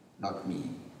 not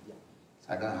me.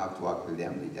 So I don't have to work with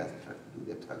them, they just do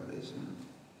the translation.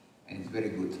 And it's very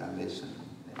good translation.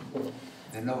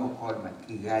 The novel called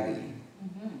Matigari,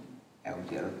 which I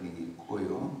wrote in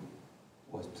Koyo,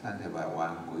 was translated by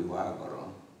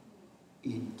Ngugi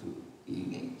into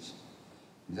English.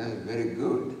 That was very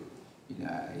good.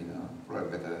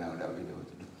 Probably better than I would have been able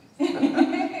to do.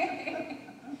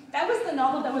 That was the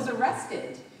novel that was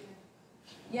arrested.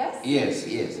 Yes? Yes,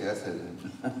 that's it.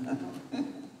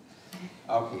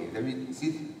 Okay, let me tell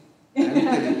you the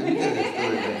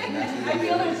story. I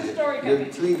feel there's a story coming.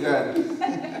 You're triggered.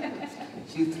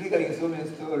 She's triggering so many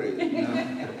stories.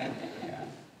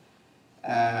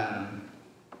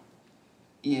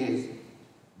 Yes,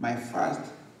 my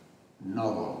first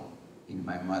novel in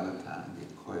my mother tongue, the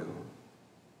Koyo,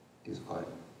 is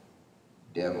called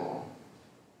Devil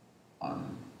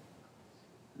on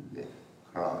the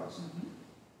Cross.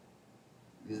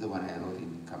 This is the one I wrote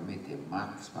in Kamete,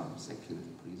 maximum security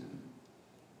prison,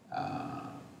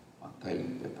 on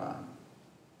toilet paper,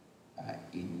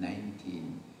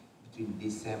 between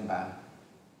December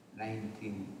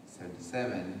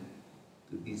 1977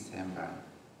 to December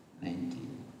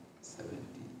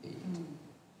 1978.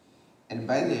 And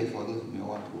by the way, for those who may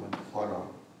want to follow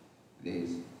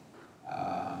this,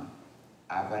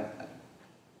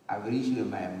 I've issued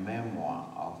my memoir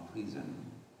of prison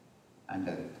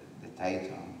under the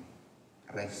title,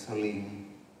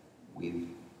 Wrestling with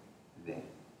the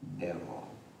Devil,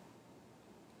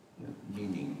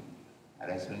 meaning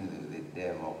wrestling with the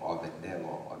devil or the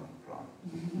devil on the cross.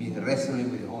 Means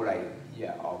wrestling with the whole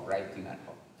idea of writing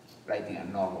a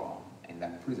novel in the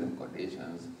prison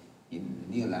conditions in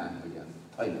new language and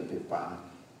toilet paper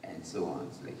and so on.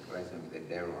 It's like wrestling with the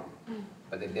devil.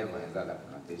 But the devil has other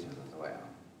connotations as well,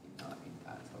 in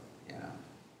terms of,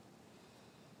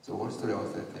 So what story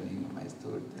was I telling you? My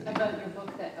story? About your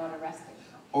book that got arrested.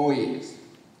 Oh, yes.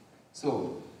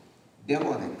 So,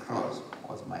 Devil on the Cross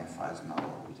was my first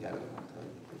novel, which I wrote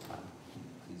in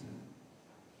prison.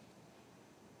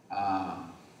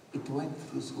 It went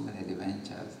through so many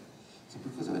adventures. So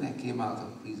because when I came out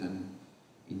of prison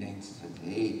in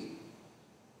 1978,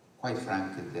 quite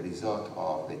frankly, the result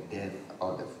of the death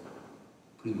of the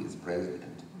previous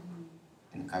president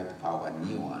and come to power a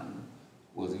new one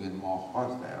was even more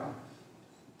hostile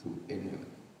to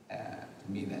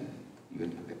me than even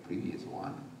to the previous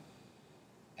one.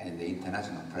 And the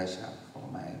international pressure for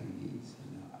my release,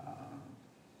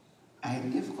 I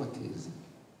had difficulties.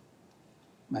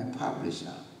 My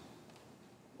publisher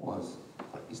was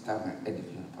East African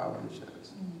Education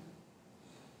Publishers,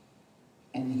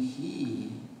 and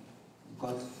he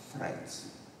got threats,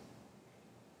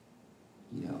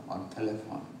 on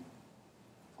telephone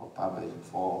for publishing,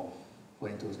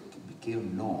 when it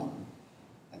became known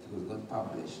that he was going to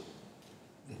publish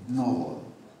the novel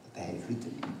that I had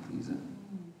written in prison,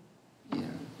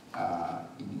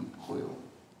 in Koyo,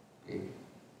 okay?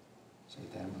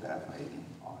 Shaitan Graffiti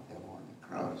or Devil on the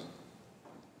Cross.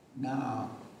 Now,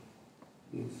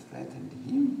 they threatened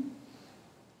him,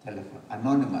 telephone,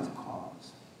 anonymous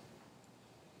calls.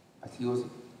 But he was,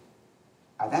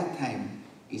 at that time,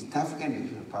 East African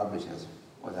Education Publishers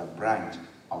was a branch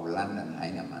of London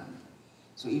Heinemann.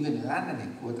 So even London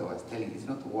headquarters was telling it's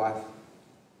not worth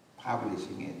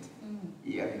publishing it.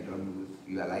 You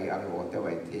are like, whatever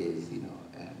it is,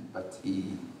 but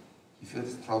he felt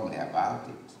strongly about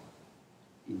it.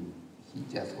 He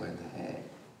just went ahead.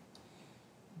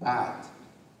 But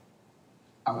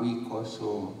a week or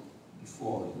so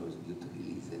before he was due to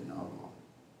release the novel,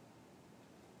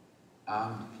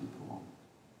 armed people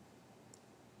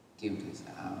came to his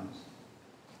house.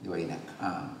 They were in a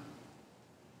car.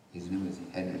 His name is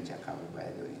Henry Chakabu, by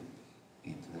the way,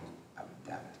 and tried to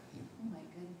abduct him. Oh my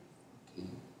goodness. Okay.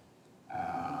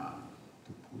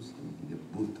 To push him in the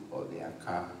boot of their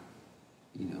car,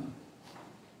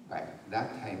 By that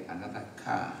time, another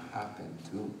car happened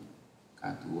to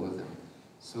come towards them.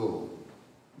 So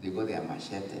they got their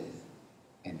machetes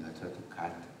and they tried to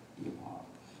cut him off.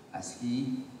 As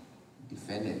he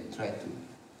defended, tried to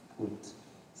put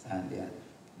sand there,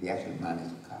 they actually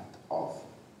managed to cut off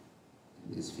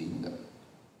his finger.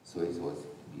 So it was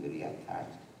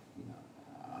reattached,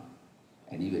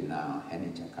 and even now,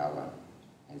 Henry Chakava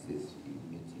has this, you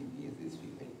meet him, he has this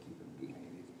finger, he keeps on doing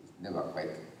like this. It's never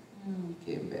quite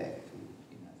came back to,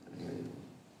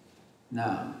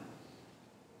 Now,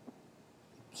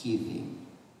 the key thing,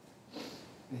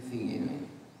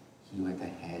 he went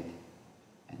ahead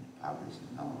and published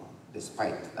a novel,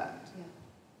 despite that.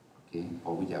 okay,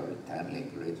 for which I'm eternally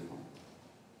grateful.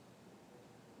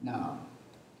 Now,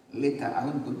 later, I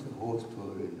won't go to the whole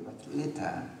story, but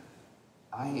later,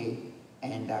 I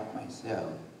end up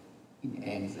myself in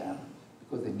exile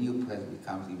because the new press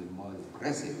becomes even more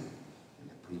repressive than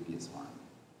the previous one.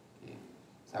 Okay?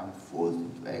 So I'm forced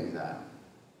into exile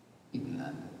in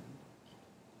London.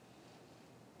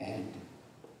 And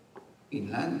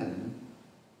in London,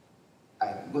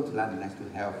 I go to London as to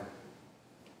help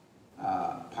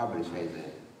publish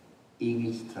the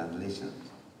English translations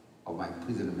of my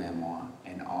prison memoir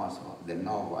and also the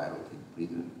novel I wrote in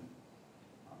prison.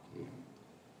 Okay.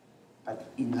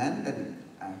 But in London,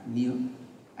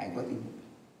 I got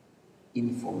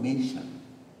information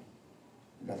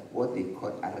that what they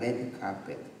call a red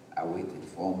carpet awaited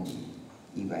for me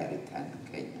if I returned to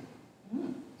Kenya.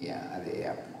 Mm. Yeah, at the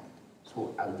airport.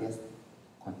 So I just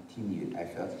continued. I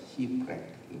felt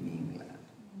shipwrecked in England.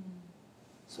 Mm.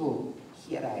 So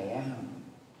here I am,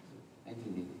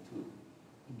 1982,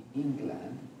 in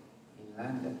England, in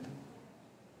London,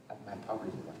 at my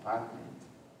publisher's apartment,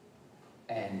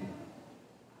 and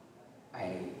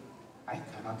I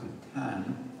cannot return,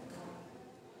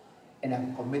 and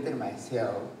I've committed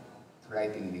myself to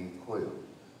writing in Gikuyu.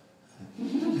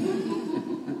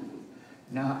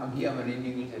 Now I'm here in an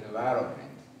English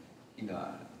environment,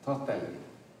 totally.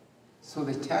 So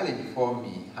the challenge for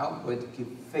me, how I'm going to keep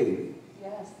faith.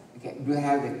 Yes. Okay, do I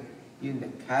have the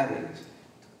courage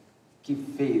to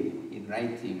keep faith in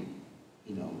writing,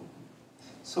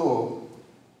 So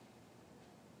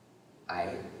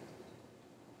I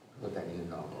wrote a new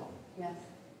novel. Yes.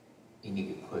 In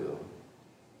Gikuyu,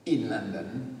 in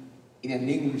London, in an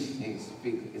English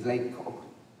speak. It's like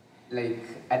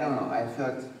I don't know. I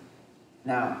felt,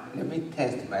 now let me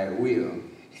test my will.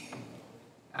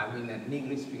 I'm in an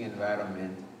English speaking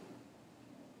environment,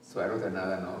 so I wrote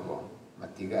another novel,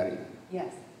 Matigari.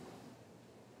 Yes.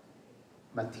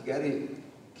 Matigari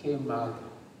came out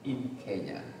in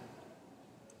Kenya,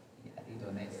 I think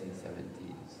in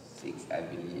 1976, I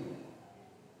believe.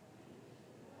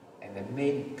 And the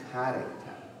main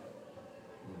character,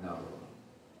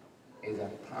 is a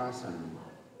person,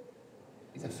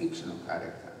 is a fictional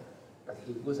character, but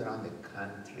he goes around the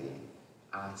country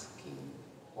asking,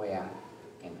 where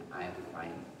can I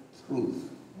find truth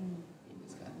in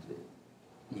this country?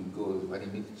 He goes, when he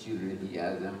meets children, he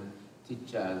has them,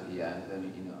 teachers, he has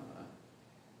them,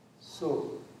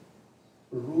 So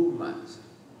rumors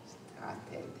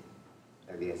started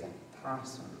that there's a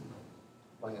person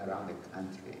going around the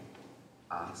country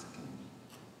asking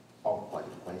awkward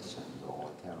questions or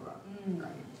whatever,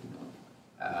 right?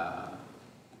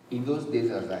 In those days,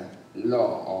 there was a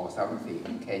law or something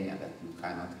in Kenya that you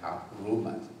cannot have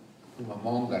rumors.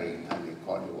 Rumor-mongering, as they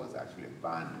call it, was actually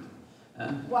banned.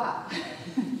 Wow.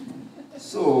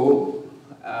 So,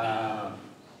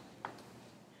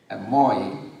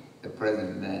 Moi, the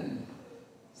president then,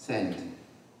 sent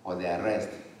for the arrest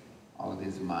of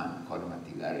this man called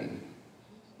Matigari.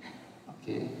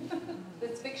 Okay?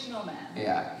 This fictional man.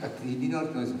 Yeah, but he did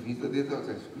not know because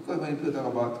when people talk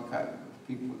about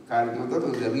people, they thought it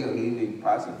was a real living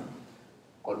person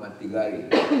called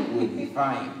Matigari who was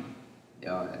defined.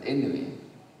 Anyway,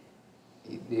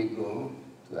 they go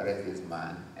to arrest this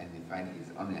man and they find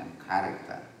he's only a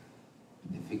character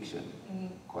in the fiction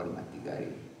called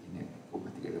Matigari.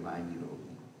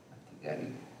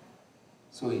 Matigari.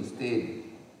 So instead,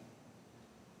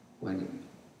 when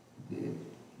they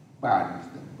burned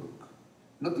the book,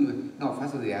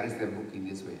 first of all, they arrested the book in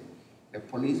this way. The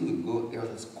police would go, there was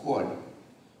a squad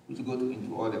which would go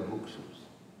into all the bookshops,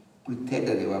 pretend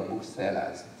that they were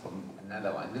booksellers from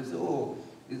another one. They would say, oh,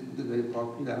 this book is very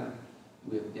popular.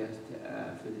 We have just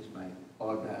finished my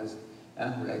orders. I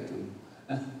would like to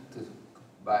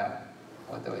buy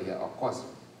whatever here. Of course,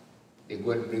 they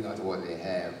go and bring out what they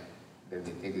have. Then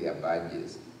they take their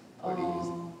badges, police,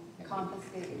 and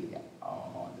confiscate.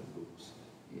 All the books.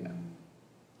 Yeah.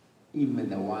 Even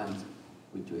the ones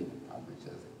which were in the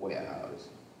publisher's warehouse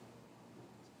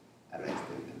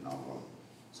arrested the novel.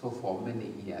 So for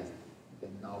many years, the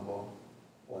novel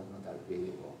was not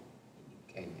available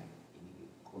in Kenya, in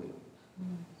Gikuyu.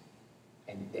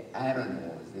 And the irony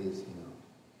was this,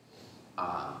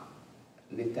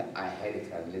 later I had it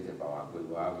translated by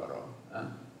Ngũgĩ,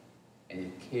 and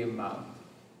it came out.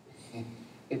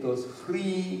 It was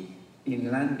free in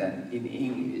London in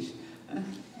English.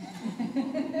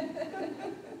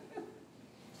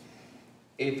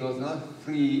 It was not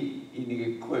free in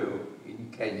Gikuyu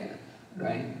in Kenya,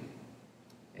 right?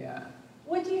 Yeah.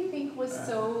 What do you think was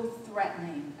so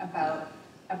threatening about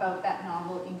that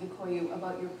novel in Gikuyu,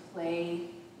 about your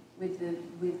play with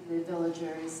the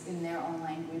villagers in their own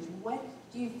language. What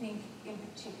do you think in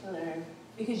particular,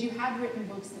 because you had written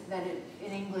books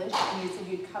in English, and you said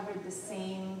you'd covered the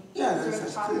same sort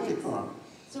of topics. Critical.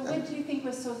 So what do you think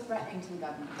was so threatening to the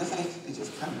government? I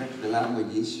just come back to the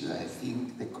language issue. I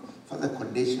think for the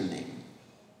conditioning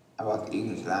about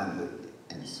English language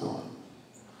and so on,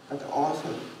 but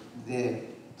also the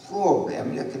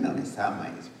problem, you can only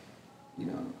summarize,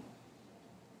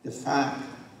 the fact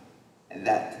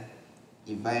that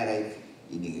if I write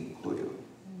in Gikuyu,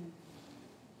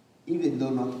 even though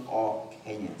not all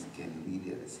Kenyans can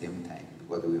read at the same time,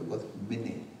 because we have got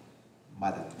many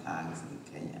mother tongues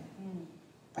in Kenya,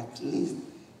 but at least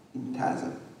in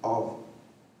terms of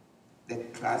the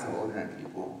class of ordinary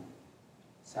people,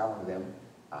 some of them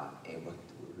are able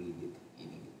to read it in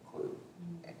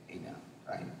Gikuyu,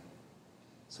 right?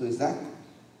 So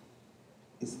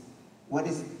what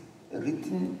is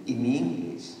written in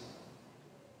English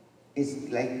is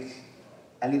like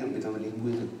a little bit of a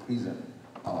linguistic prison,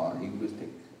 or linguistic,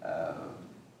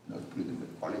 not prison,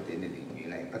 but call it anything you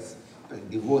like, but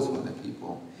divorce from the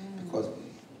people, because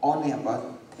only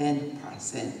about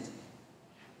 10%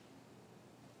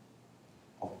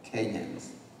 of Kenyans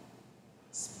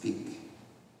speak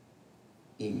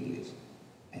English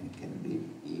and can read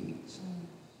English.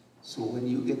 So when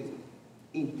you get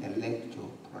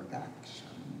intellectual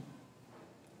production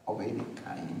of any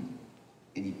kind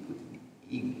and you put it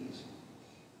in English,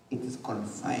 it is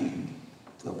confined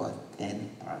to about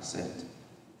 10%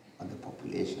 of the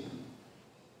population.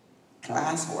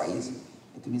 Class-wise,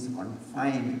 it means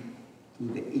confined to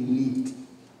the elite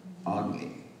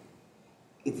only.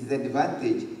 It is an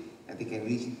advantage that they can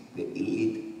reach the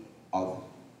elite of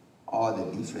all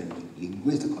the different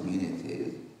linguistic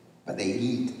communities, but the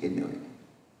elite anyway.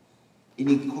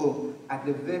 Iniko, at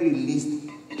the very least,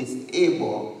 is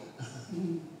able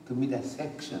to meet a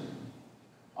section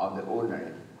of the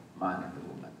ordinary man and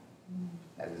woman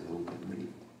that is who can read.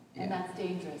 Yeah. And that's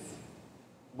dangerous.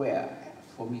 Where,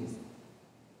 for me,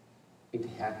 it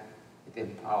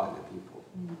empowers the people.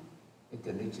 It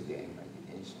enriches their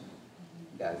imagination.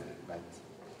 Does it, but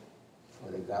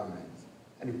for the government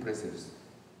and repressive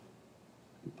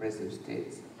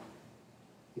states,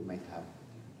 they might have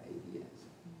different ideas.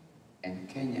 And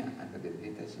Kenya, under the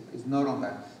dictatorship, is no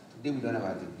longer, today we don't have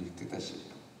a dictatorship.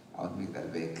 I want to make that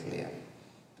very clear.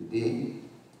 Today,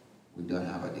 we don't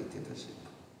have a dictatorship.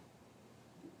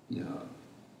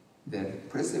 The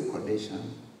repressive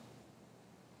condition,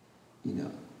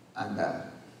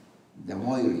 under the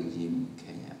Moi regime in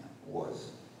Kenya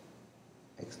was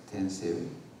extensive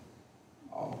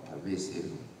or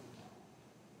pervasive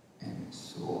and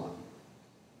so on.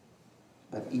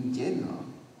 But in general,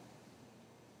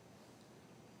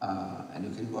 and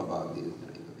you can go about this a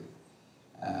little bit,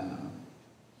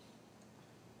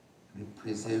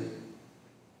 repressive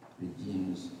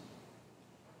regimes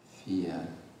fear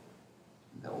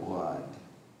the word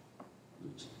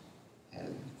which has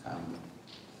become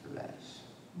flesh.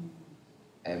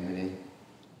 Emily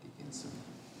Dickinson,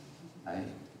 right?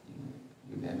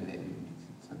 You know Emily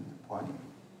Dickinson, the poem.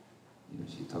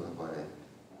 She talked about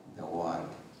the word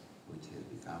which has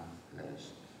become flesh,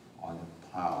 or the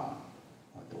power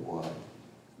of the word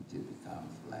which has become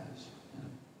flesh.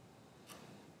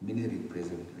 Many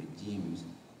repressive regimes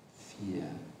fear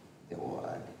the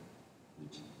word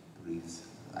which breathes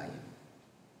life.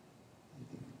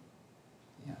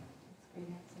 Yeah. Great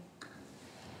answer.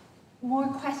 More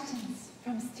questions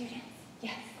from students?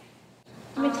 Yes.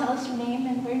 Can you tell us your name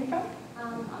and where you're from?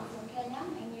 I'm from Kenya.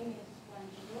 My name is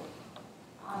Wanjiru.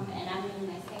 And I'm in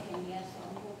my second year, so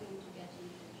I'm hoping to get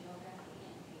into geography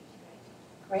and creative writing.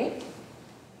 Great.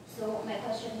 So my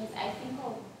question is, I think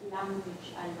of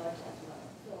language a lot as well.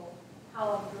 So how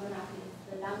I've grown up is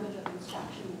the language of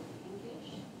instruction will be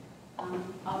English.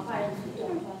 Our parents would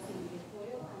talk to us in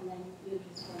Gikuyu, and then we would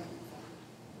respond in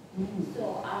Swahili.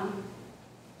 So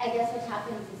I guess what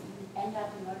happens is you end up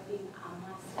not being a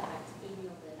master at any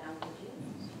of the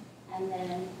languages. And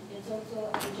then it's also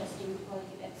interesting because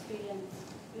you'd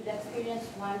experience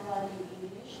one word in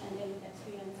English, and then you'd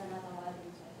experience another word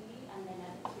in Swahili, and then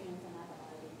you'd experience another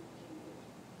word in Kikuyu.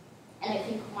 And I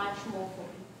think much more for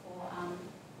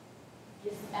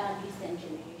this recent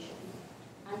generation.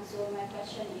 And so my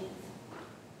question is,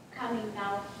 coming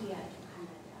now here to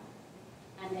Canada,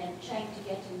 and then trying to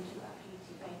get into a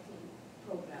creative writing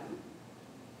program,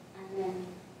 and then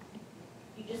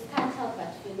you just can't help but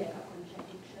feel like a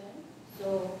contradiction.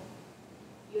 So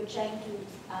you're trying to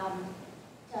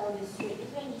tell this story. It's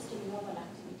very just in normal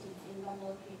activities, in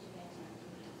normal creative writing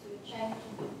activities. So you're trying to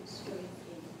do stories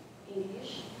in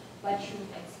English, but you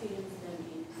experience them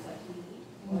in Swahili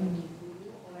or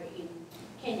Kikuyu or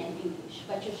English,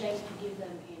 but you're trying to give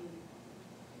them in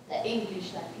the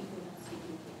English that people are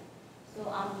speaking here. So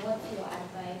what's your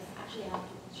advice? Actually, I have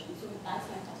two questions. So that's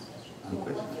my first question. So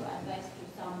what's your advice to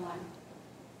someone,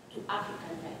 to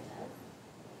African writers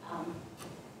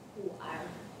who are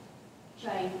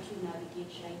trying to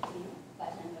navigate writing but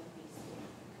are not based in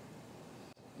Africa?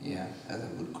 Yeah, that's a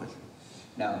good question.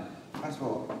 Now, first of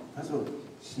all,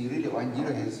 she really,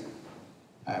 Wanjiro has,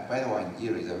 by the way,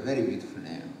 Wanjiro is a very beautiful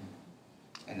name.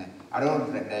 And I don't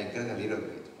want to digress a little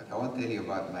bit, but I want to tell you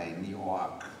about my new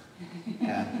work.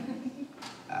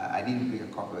 I didn't bring a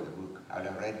copy of the book. I would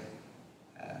have read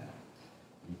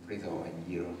in praise of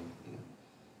Wanjiro,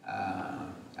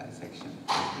 a section in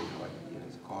praise of Wanjiro.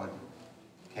 It's called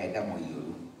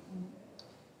Kaidamoyuru.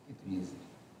 It means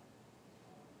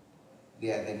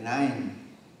they are the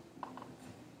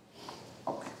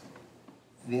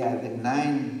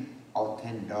 9 or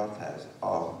 10 daughters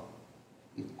of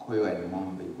the Koyo and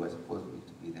Mombe, who are supposed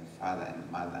to be the father and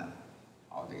mother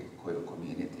of the Koyo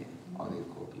community, or the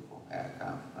Koyo people where I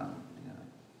come from, you know.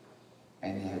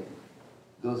 And they had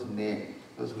those names,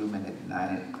 those women had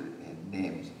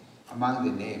names. Among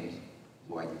the names,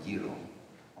 Wanjiro.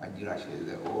 Wanjiro actually is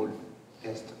the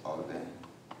oldest of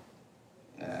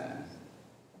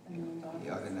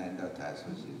the other 9 daughters, so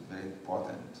she's very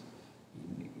important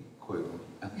in Koyo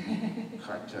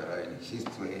culture and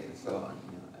history and so on.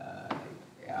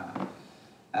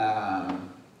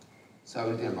 So I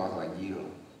will tell about Wanjiro.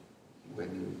 When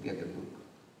you get the book,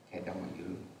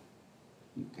 Kaidamoyuru,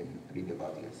 you can read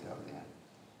about yourself there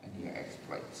and your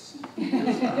exploits.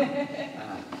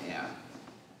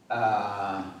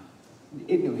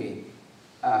 Anyway,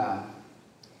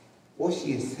 what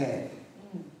she said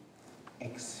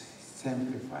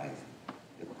exemplifies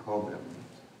the problem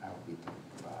I'll be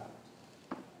talking about.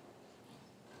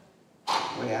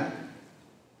 Where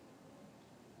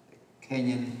the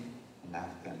Kenyan and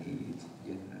African elites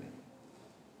generally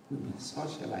will be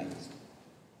socialized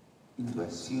into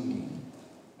assuming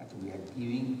that we are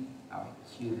giving our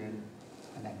children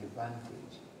an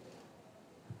advantage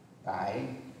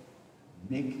by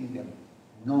making them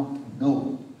not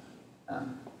know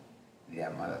their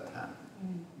mother tongue.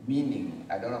 Meaning,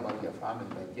 I don't know about your family,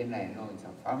 but generally I know in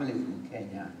some families in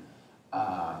Kenya,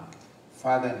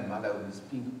 father and mother will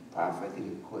speak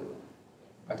perfectly Koyo,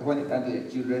 but when it comes to their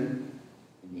children,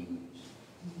 in English,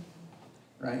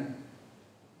 right?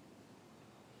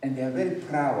 And they are very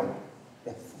proud of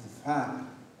the fact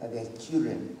that their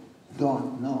children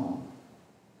don't know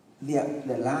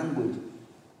the language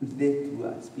which they two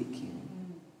are speaking.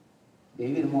 They're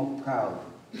even more proud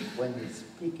when they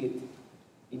speak it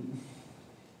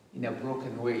in a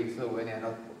broken way, so when they're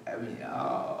not,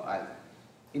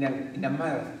 in a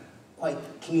manner quite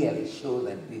clearly show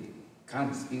that they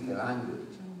can't speak the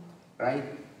language, right?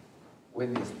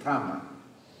 When they stammer,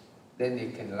 then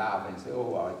they can laugh and say,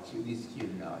 oh, these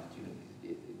children,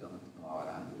 they don't know our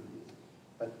language.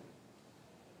 But,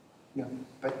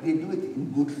 but they do it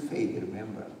in good faith,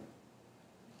 remember.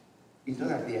 It's not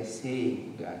that they are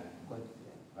saying we are going to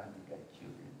advantage our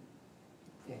children.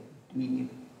 They are doing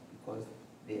it because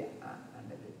they are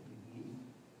under the belief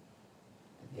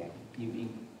that they are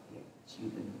giving their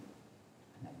children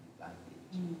an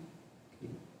advantage.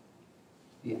 Okay?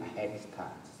 They are head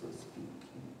start, so to speak.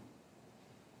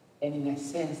 And in a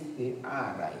sense, they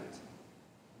are right.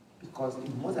 Because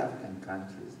in most African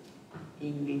countries,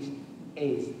 English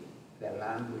is the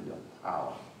language of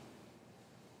power.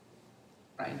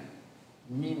 Right?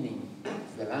 Meaning,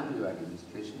 it's the language of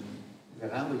administration, the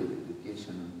language of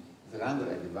education, the language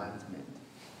of advancement,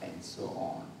 and so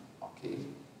on. Okay?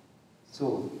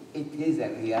 So it is a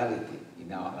reality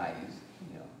in our lives,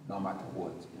 no matter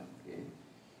what. Okay?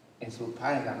 And so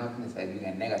parents are not necessarily doing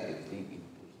a negative thing in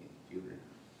pushing children.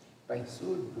 By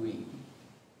so doing,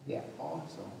 they are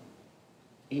also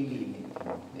alienating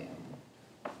them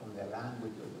from the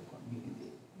language of the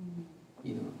community.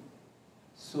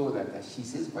 So that, as she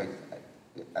says quite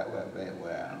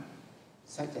well,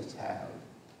 such a child,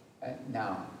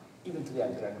 now, even to their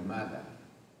grandmother,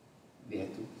 they have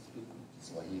to speak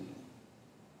Kiswahili.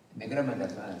 And the grandmother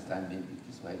doesn't understand maybe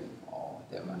Kiswahili or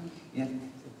whatever.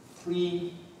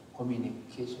 Free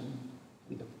communication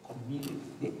with the community,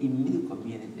 the immediate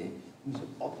community, which is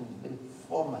often very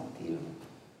formative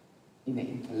in the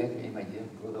intellectual imagination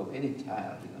growth of any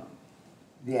child.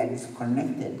 They are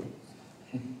disconnected,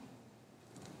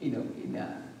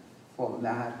 from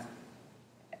that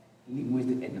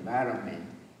linguistic environment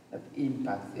that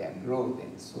impacts their growth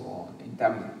and so on, in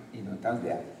terms of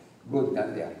their growth, in terms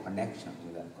of their connection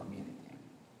with that community,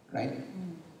 right?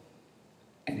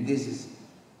 And this is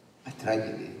a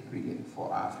tragedy, really,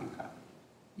 for Africa.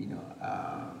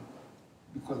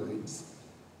 because of its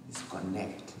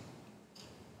disconnect.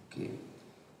 Okay?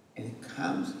 And it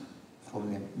comes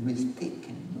from the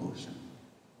mistaken notion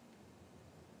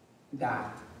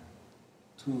that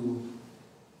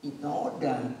in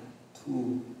order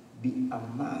to be a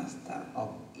master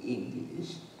of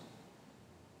English,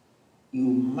 you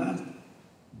must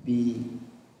be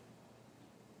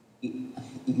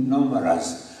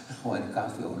ignorant when it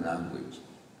comes to your own language.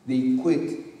 They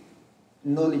equate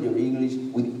knowledge of English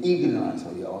with ignorance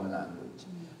of your own language,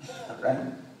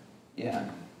 right? Yeah.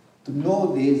 To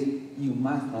know this, you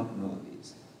must not know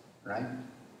this, right?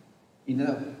 You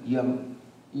know,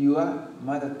 your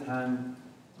mother tongue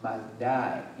must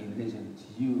die in relation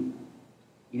to you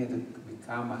in order to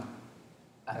become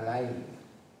alive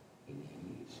in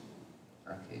English,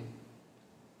 okay?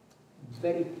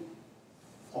 Very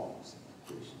false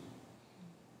equation.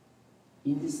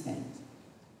 In this sense,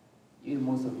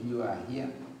 most of you are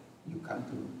here, you come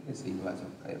to, let's say, University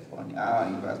of California,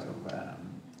 University of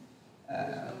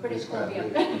British Columbia.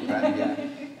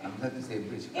 I'm not to say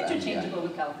British Columbia. Interchangeable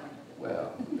with California.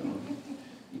 Well,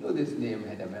 you know this name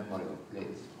had a memorial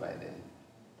place by the,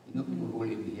 people who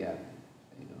live here,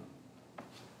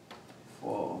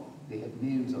 for they had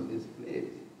names of this place.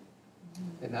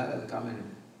 Then others come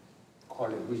and call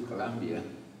it British Columbia,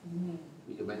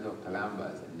 which is of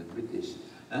Columbus and the British,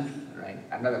 right?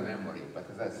 Another memory, but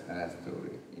that's another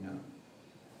story,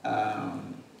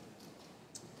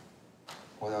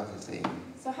 What was I saying?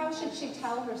 So how should she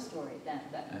tell her story then?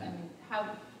 I mean, how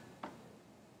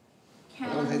can...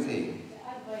 What was I saying? The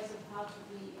advice of how to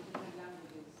be in different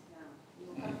languages now. You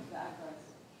will come to the advice.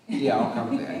 Yeah, I'll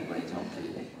come to that when it's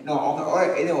okay. No, okay,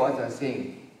 or anyway, what I was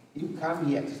saying, you come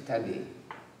here to study.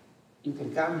 You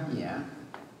can come here,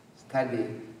 study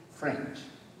French,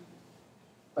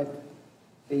 but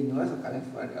the University of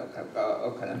California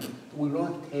will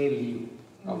not tell you,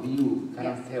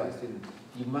 cannot tell a student,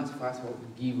 you must first of all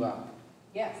give up.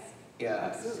 Yes.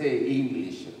 Yeah, say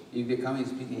English. If they come and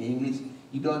speak in English,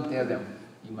 you don't tell them,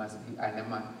 you must be, I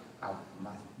must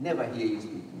never hear you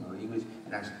speaking English,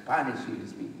 and I should punish you to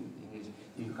speak English.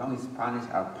 If you come in Spanish,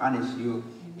 I'll punish you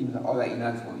in order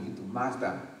enough for you to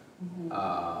master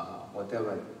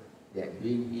whatever they're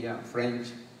doing here, French,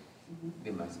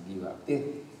 they must give up.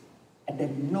 At the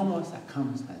normal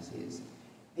circumstances,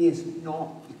 there's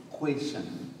no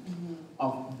equation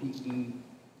of being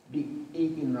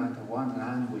ignorant of one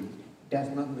language does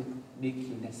not make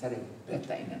you necessarily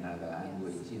better in another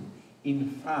language. Yes. In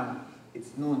fact,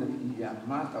 it's known that if you are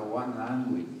master of one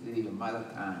language, your mother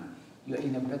tongue, you're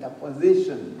in a better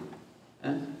position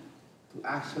to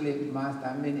actually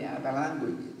master many other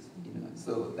languages.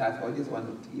 So that's what I just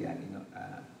want to clear.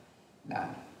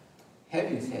 Now,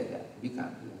 having said that, we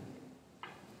can't do that.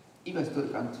 If a story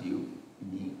comes to you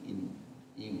in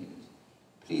English,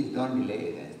 please don't delay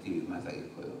it and still master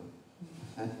it.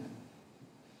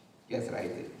 Just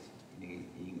write it in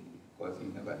English, because you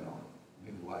never know.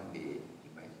 Maybe one day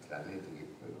you might translate to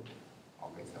Gikuyu, or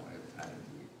get someone else translate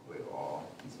to Gikuyu, or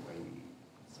Kiswahili,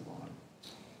 and so on.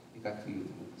 You can use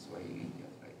Swahili,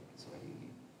 just write Swahili.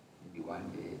 Maybe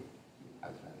one day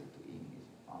I'll translate to English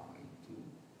or into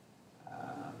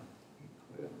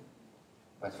Gikuyu.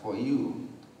 But for you,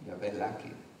 you're very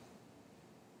lucky.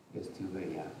 You're still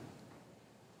very young.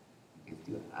 You can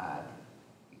still add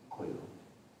Gikuyu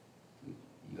to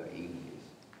your English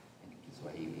and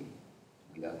Kiswahili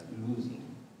without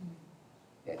losing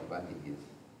the advantages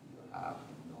you have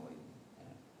in knowing.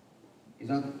 It's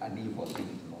not an evil thing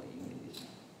to know English.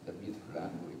 It's a beautiful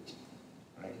language,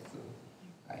 right? So,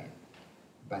 right.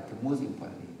 But the most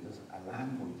important thing is a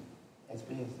language,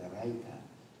 especially as a writer,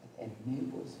 that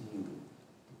enables you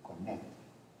to connect.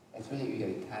 Especially if you're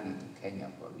returning to Kenya,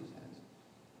 for instance,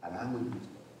 a language which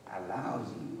allows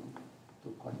you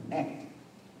to connect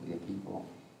with the people,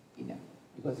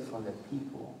 because from the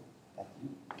people that you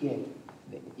get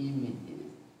the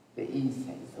images, the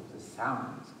insights of the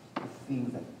sounds, the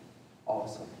things that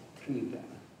also trigger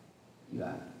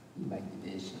your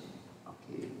imagination,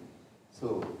 okay?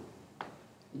 So,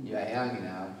 if you are young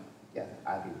enough, just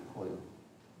add a coil.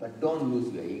 But don't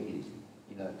lose your English,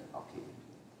 okay,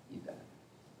 either.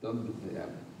 Don't do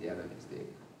the other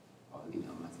mistake, or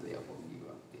must therefore give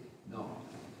up. No,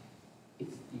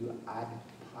 it's you add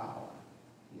power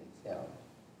to yourself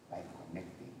by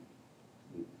connecting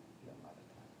with your mother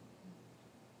tongue,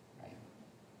 right?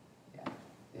 Yeah.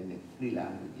 Then the three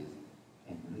languages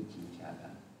enrich each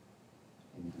other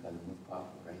and become the most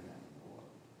powerful writer in the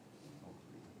world,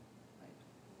 hopefully, right?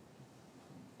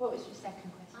 What was your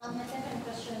second question? My second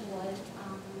question was,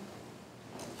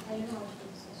 I don't know how to do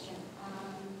this question.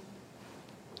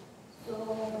 So,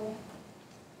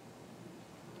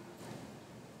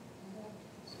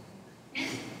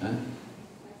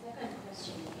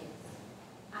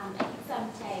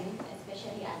 Chinese,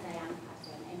 especially as a young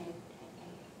person, and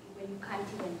when you can't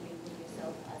even label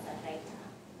yourself as a writer,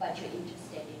 but you're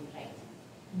interested in writing.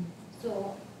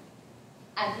 So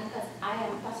I think as I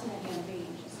am personally, I'm very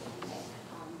interested in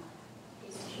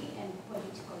history and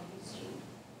political history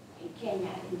in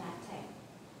Kenya in that time.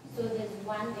 So there's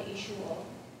one, the issue of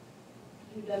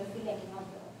you don't feel like you have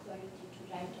the authority to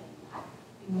write on that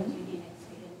because you didn't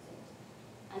experience it.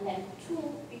 And then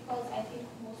two, because I think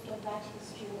most of that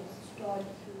history was stored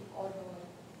through oral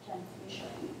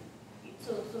transmission. It's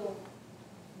also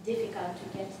difficult to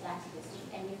get that history.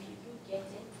 And if you do get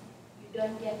it, you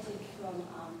don't get it from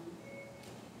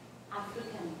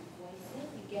African voices.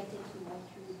 You get it more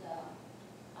through the,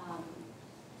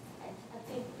 I'd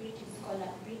say British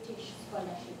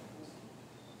scholarship.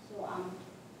 So I'm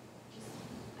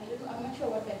not sure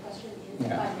what the question is,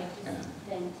 but like just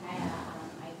the entire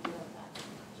idea of that.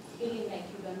 Just feeling like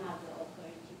you don't have the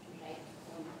authority to write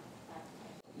on that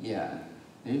type. Yeah,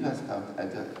 maybe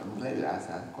I'm glad you asked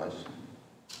that question,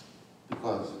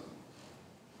 because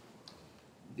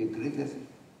the greatest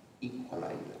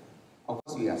equalizer, of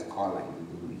course we are scholars, we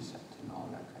do research and all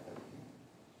that kind of thing,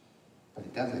 but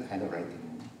it does a kind of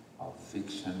writing of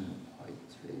fiction,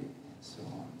 poetry, and so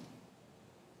on.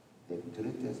 The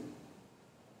greatest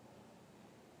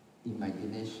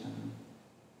imagination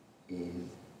is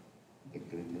the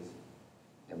greatest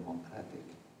democratic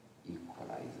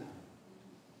equalizer.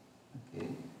 Okay?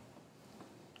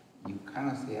 You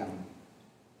cannot say I'm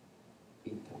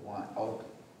 81, or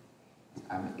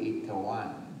I'm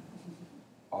 81,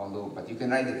 although, but you can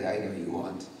write it either way you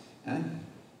want. Huh?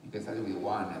 You can start with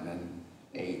 1 and then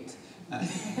 8.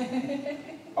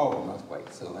 Oh, not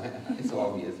quite so. It's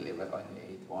obviously, but only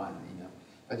 81, you know.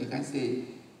 But you can say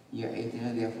you're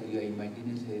 81, therefore your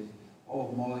imagination is,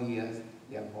 oh, more years,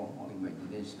 therefore more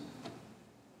imagination.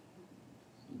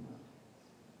 You know.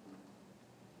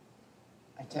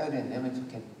 A child and image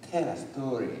can tell a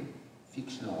story,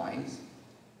 fiction-wise,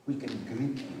 we can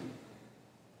grip you,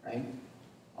 right?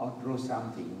 Or draw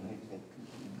something right, that can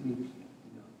grip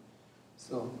you know.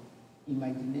 So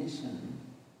imagination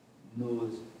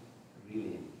knows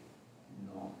really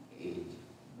no age,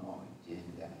 no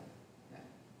gender.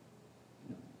 You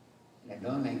know. And I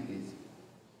don't like this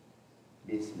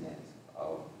business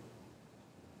of,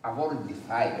 I've already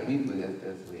defied, let me put it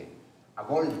this way, I've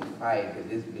already defied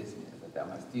this business that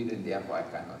I'm a student, therefore I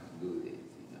cannot do this.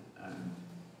 You know.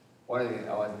 What is it?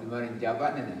 I was in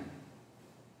Japan.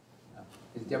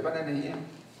 Is Japan here?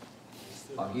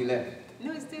 Oh, he left.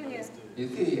 No, it's still here.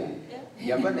 He's still here?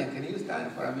 Yeah. Japan, can you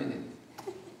stand for a minute?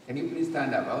 Can you please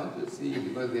stand up? I want to see you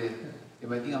because they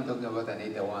might think I'm talking about an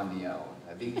 81-year-old.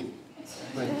 I think it's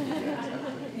 20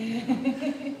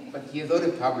 years. But he has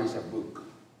already published a book.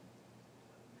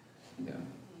 You know,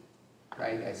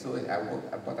 right? I saw it. I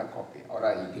bought a copy. Or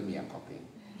you give me a copy.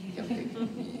 You can take it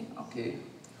with me. Okay.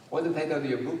 What's the title of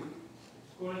your book?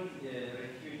 It's called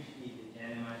Refuge in the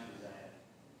Animal Desire.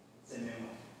 It's a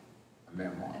memoir. A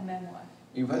memoir. A memoir.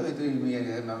 In fact, they told me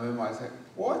a memoir. I said,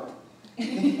 what?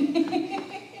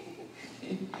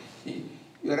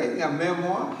 You're writing a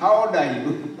memoir? How old are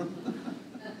you?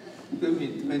 You told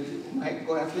me 20. My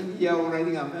God, a 20-year-old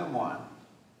writing a memoir.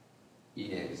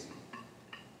 Yes.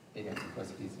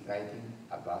 Because he's writing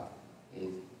about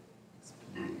his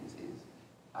experiences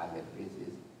at the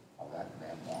basis of that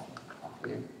memoir.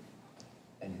 Okay?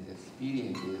 And his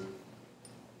experiences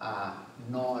are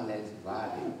no less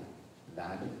valid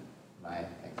than my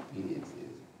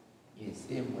experiences. In the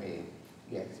same way,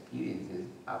 your experiences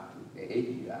up to the age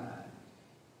you are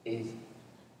is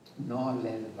no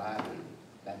less valid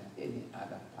than any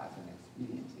other person's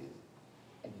experiences.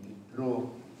 And you draw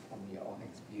from your own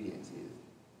experiences,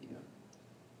 you know.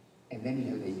 And then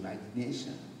you have the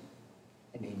imagination.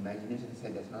 And the imagination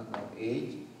said there's not no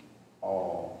age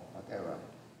or whatever.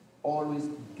 Always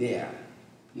there,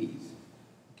 please.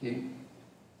 Okay?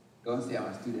 Don't say I'm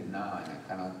a student now and I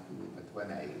cannot do it, but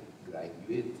when I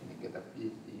graduate and get a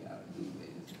PhD, I'll do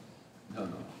this. No,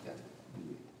 just do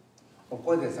it. Of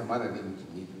course, there's some other things which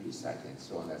you need research and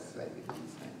so on, that's slightly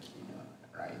different, you know,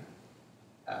 right?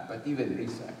 But even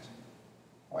research,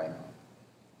 why not?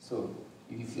 So,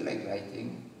 if you feel like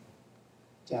writing,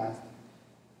 just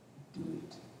do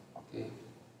it, okay?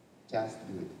 Just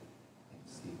do it and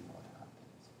see what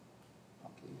happens,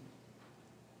 okay?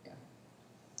 Yeah.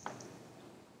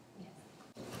 Yes.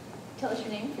 Tell us your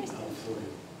name first. Floyd.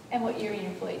 And what year are you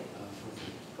employed?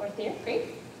 Fourth year, great.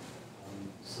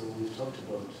 So we've talked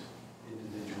about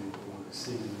individual or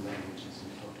single languages.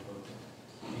 We've talked about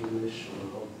English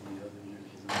or all the other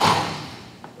European languages,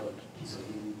 but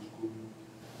Kiswahili, Ngũgĩ.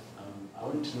 I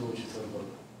wanted to know what you thought about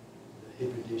the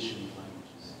hybridation of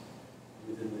languages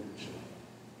with within literature,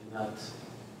 in that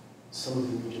some of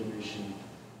the new generation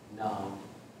now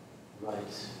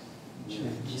write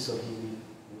with Kiswahili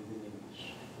within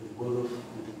English, with Wolof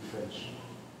within French,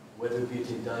 whether it be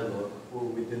in dialogue or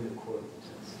within the core of the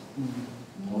text.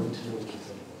 I want to know what you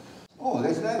think about that. Oh,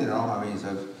 there's nothing wrong. I mean,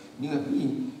 so,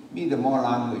 me, the more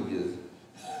languages,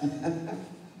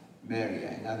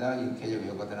 merrier. Now, in Kenya, we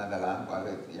have got another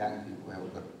language. Young people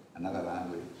have got another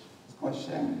language. It's called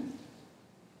Sheng.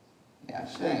 Yeah,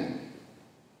 Sheng.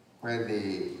 Where I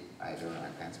don't know,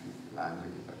 I can't speak the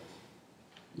language, but,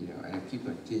 and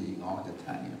people are changing all the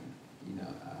time.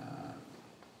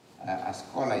 A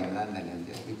scholar in London has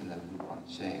just written a book on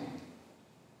Sheng.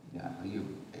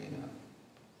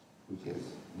 Which is,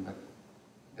 but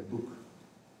the book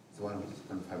is one which is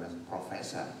confirmed as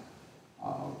professor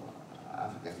of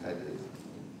African studies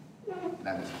in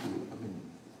London School,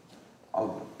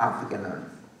 of African or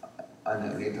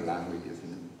unrelated languages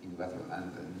in University of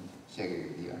London,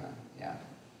 Shakespeare, yeah.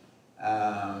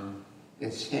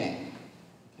 There's Sheng,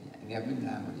 and there have been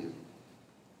languages.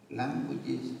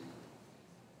 Languages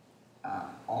are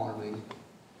always,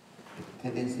 the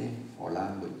tendency for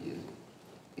languages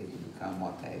is to become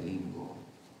multilingual.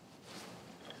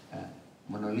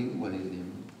 Monolingualism,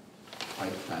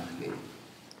 quite frankly,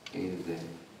 is do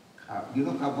you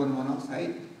know carbon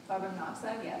monoxide? Carbon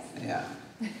monoxide, yes. Yeah.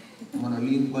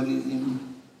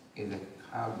 Monolingualism is a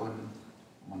carbon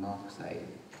monoxide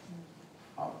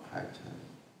of culture.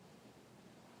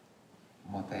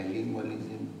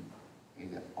 Multilingualism is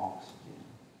the oxygen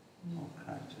of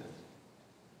culture.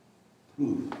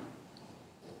 Proof.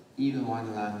 Even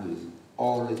one language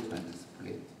always trying to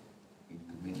split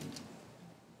into many.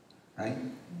 Right?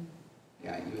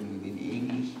 Yeah, even within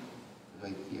English,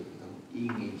 right here,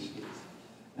 English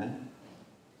is.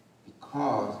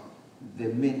 Because the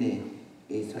many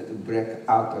is trying to break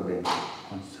out of the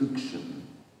constriction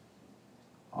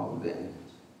of the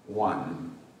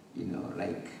one, because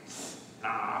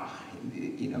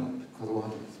we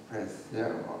want to express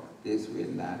self this way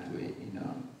and that way,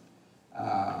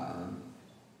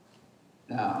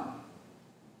 Now,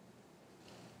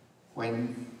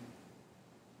 when,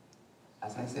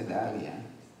 as I said earlier,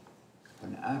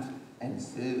 when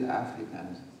enslaved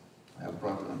Africans were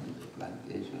brought onto the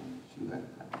plantation, sugar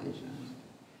plantations,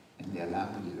 and their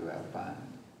languages were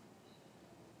banned,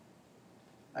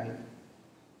 right?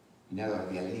 In other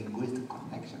words, their linguistic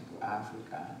connection to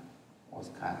Africa was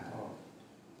cut off,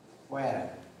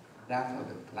 where that of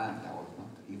the plant that was not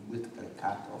linguistically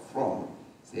cut off from,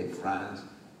 say, France,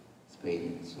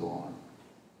 Spain, and so on.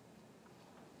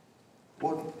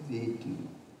 What did they do?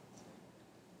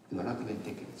 They were not even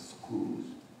taken to schools,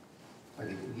 but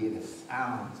they could hear the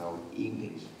sounds of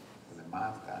English for the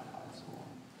master and so on.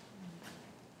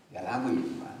 Their language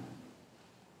is banned.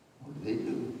 What do they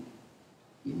do?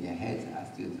 In their heads are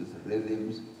still those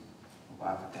rhythms of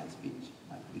African speech.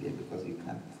 Might be there because you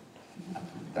can't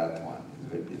put that one. It's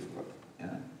very difficult.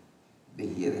 They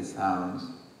hear the sounds.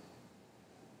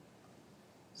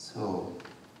 So,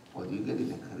 what you get in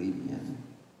the Caribbean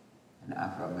and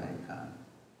Afro-American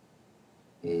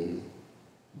is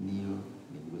new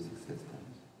linguistic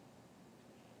systems.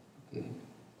 Okay?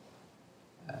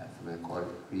 So they call it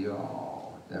Creole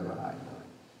or whatever,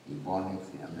 Ebonics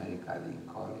in America,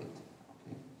 they call it.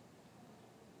 Okay?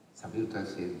 Some people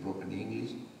say it's broken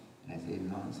English, and I say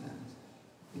nonsense.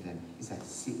 It's a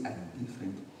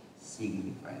different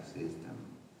signified system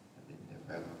that it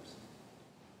develops.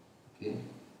 Okay?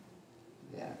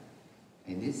 Yeah.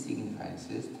 And this signifying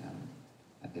system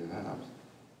that develops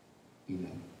in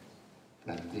a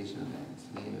plantation and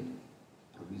enslaved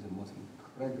produce the most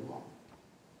incredible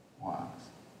works,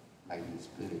 like the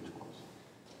spirituals.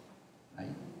 Right?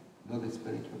 You know the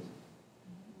spirituals?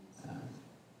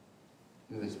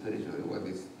 You know the spirituals, what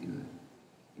is,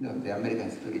 the American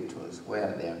spirituals,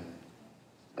 where they're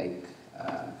like,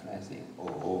 trying to say,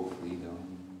 oh, freedom,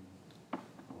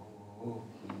 oh,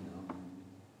 freedom,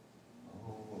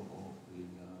 oh,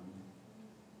 freedom,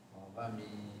 over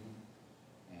me,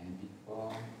 and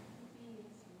before.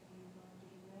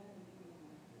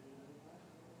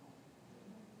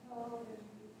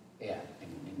 Yeah, and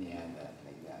they have that,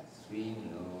 like that, swing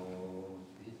low,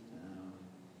 this down,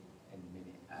 and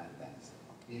many others,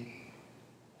 okay?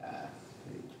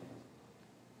 Spiritual,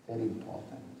 very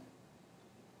important,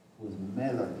 whose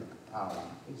melodic power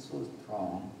is so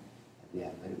strong that they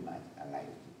are very much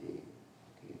alive today,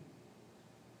 okay?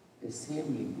 The same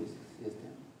linguistic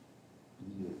system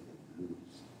uses the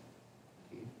blues,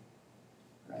 okay?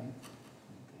 Right?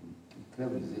 And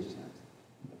clever musicians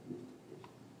in the blues tradition.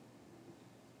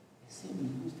 The same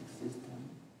linguistic system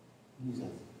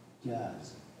uses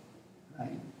jazz,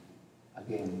 right?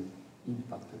 again,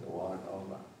 impacted the world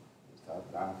over.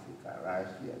 South Africa,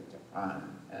 Russia, Japan,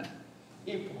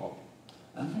 hip hop.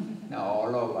 Now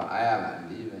all over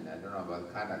Ireland, even, I don't know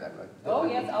about Canada, but... Oh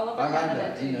yes, all over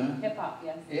Canada too, you know? hip hop,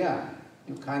 yes. Yeah,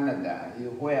 to Canada,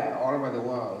 where all over the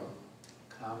world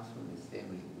comes from the same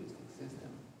linguistic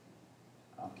system.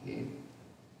 Okay?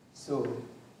 So,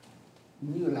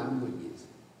 new languages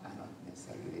are not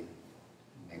necessarily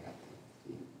negative.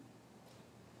 See?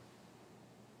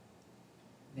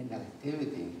 The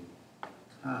negativity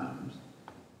comes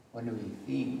when we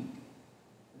think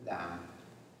that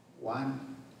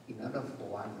in order for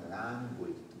one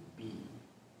language to be,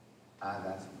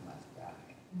 others must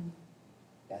die.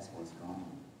 That's what's wrong.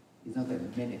 It's not the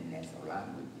manyness of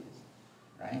languages,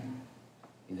 right?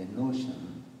 It's the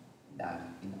notion that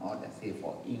in order, say,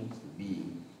 for ink to be,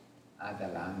 other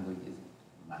languages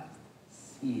must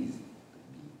cease to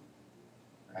be,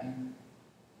 right?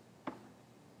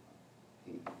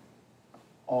 Okay.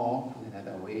 Or, put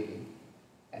another way,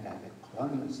 and under the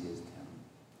colonial system,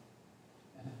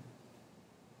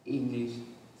 English,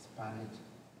 Spanish,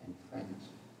 and French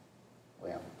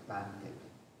were planted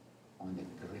on the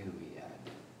graveyard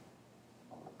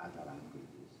of other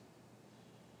languages,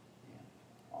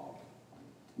 or on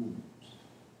tombs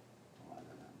of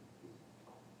other languages.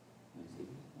 You say,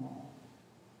 no,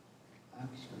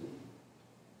 actually,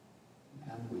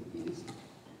 languages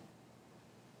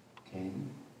can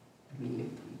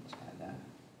relate to each other,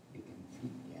 they can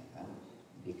feed together,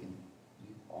 they can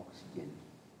give oxygen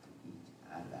to each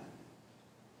other.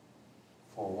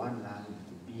 For one language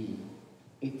to be,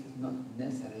 it is not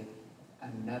necessary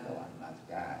another one must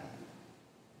die.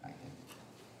 Okay.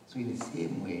 So in the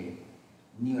same way,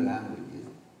 new languages,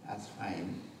 that's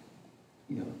fine,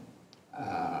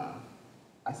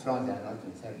 as long as they are not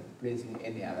necessarily replacing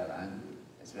any other language,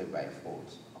 especially by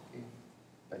force, okay?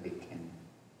 But they can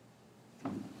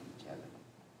feed each other.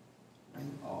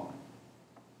 Right? Or,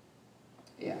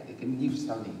 yeah, they can give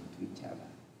something to each other.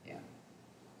 Yeah.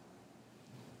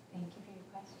 Thank you for your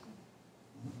question.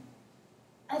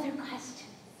 Other questions?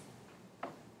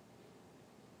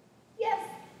 Yes,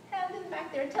 hand in the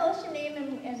back there. Tell us your name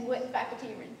and what faculty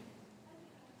you're in.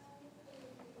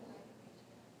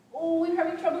 Oh, we're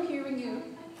having trouble hearing you.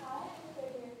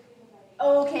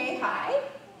 Okay, hi.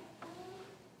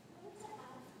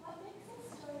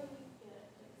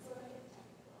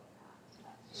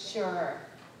 Sure.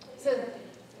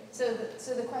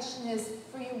 So the question is,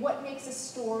 for you, what makes a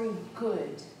story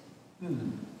good?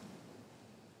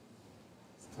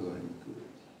 Story good.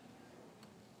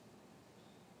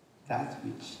 That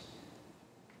which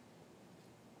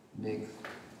makes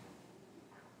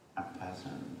a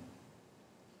person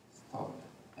stop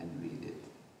and read it.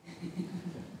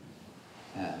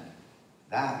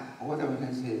 What I was going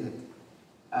to say is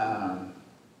that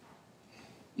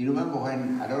you remember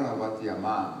when, I don't know about your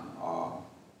mom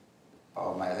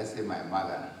or let's say my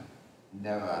mother,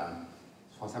 never,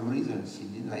 for some reason, she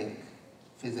didn't like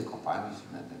physical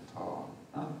punishment at all.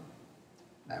 Huh?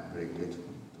 I'm very grateful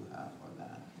to her for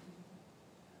that.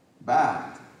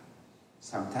 But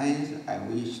sometimes I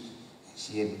wished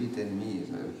she had beaten me,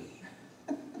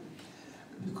 so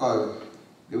because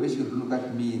the way she would look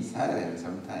at me in silence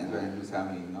sometimes when I do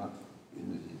something not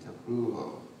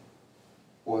disapproval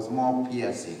was more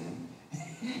piercing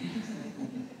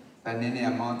than any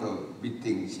amount of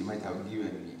beating she might have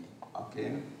given me,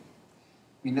 okay?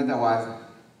 In other words,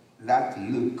 that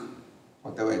look,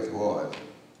 whatever it was,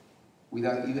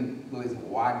 without even, though it's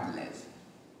wordless,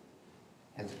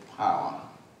 has power.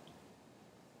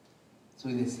 So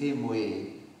in the same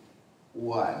way,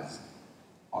 words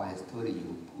or a story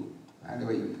you put,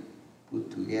 however you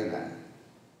put together,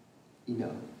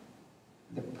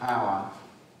 the power,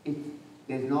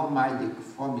 there's no magic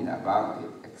formula about it,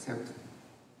 except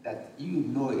that you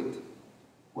know it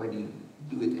when you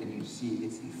do it and you see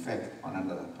its effect on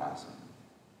another person.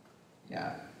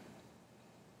 Yeah.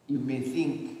 You may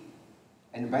think,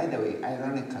 and by the way,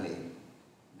 ironically,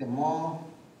 the more,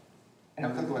 and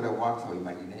I'm talking about the works of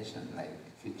imagination, like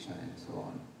fiction and so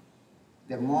on,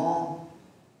 the more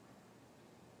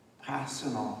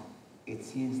personal it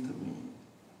seems to me,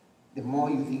 the more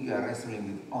you think you are wrestling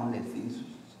with only things.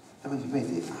 Sometimes you may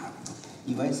say,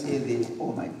 if I say this,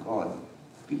 oh my God,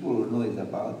 people will know it's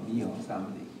about me or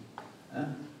something. Huh?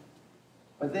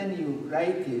 But then you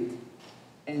write it,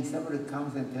 and somebody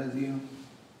comes and tells you,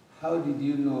 how did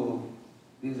you know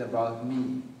this is about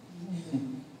me?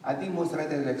 I think most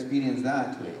writers experience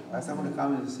that way. When somebody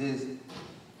comes and says,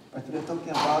 but we're talking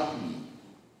about me,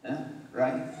 huh?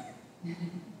 Right?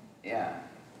 Yeah.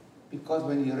 Because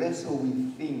when you wrestle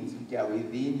with things which are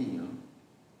within you,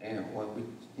 and which,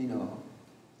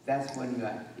 that's when you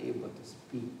are able to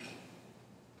speak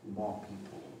to more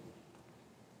people,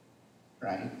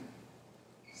 right?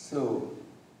 So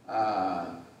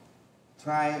I would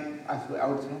try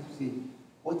to see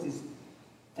what is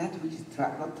that which is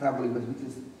not troubling, but which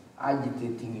is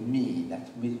agitating me,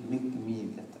 that make me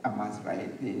that I must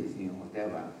write this,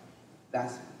 whatever.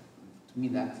 That's, to me,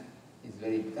 that is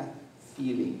that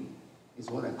feeling is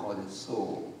what I call the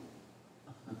soul.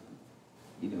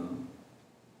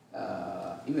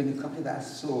 Even if you come to that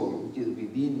soul which is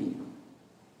within you,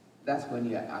 that's when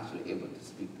you are actually able to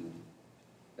speak to me.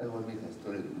 That's what makes a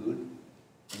story good. And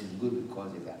it's good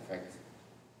because it affects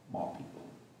more people.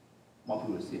 More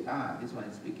people say, this one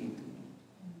is speaking to me.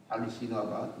 How did she know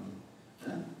about me?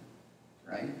 Huh?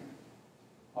 Right?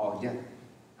 Or just,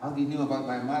 how do you know about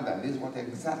my mother? This is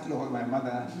exactly what my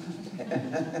mother,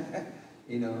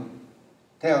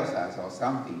 tells us, or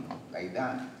something like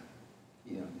that.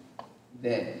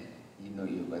 Then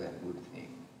you've got a good thing.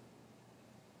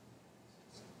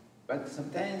 But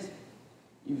sometimes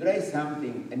you write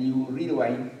something and you really were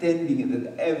intending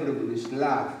that everybody should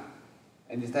laugh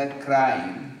and you start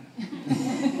crying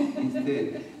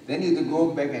instead. Then you have to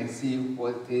go back and see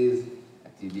what it is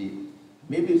that you did.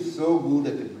 Maybe it's so good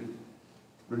that the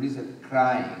producer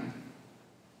crying,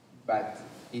 but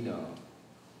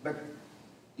but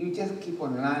you just keep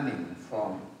on learning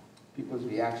from people's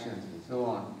reactions and so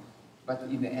on. But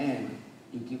in the end,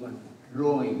 you keep on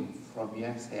growing from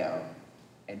yourself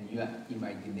and your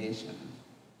imagination.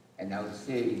 And I would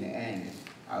say in the end,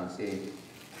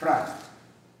 trust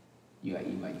your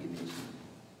imagination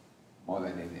more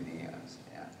than anything else.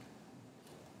 Yeah.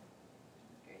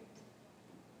 Great.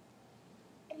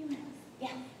 Anyone else?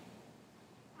 Yeah.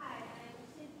 Hi, I'm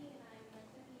Sydney, and I'm a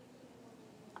second year student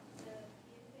working with the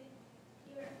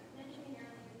you were mentioning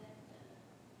earlier that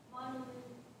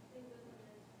monolingualism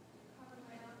is carbon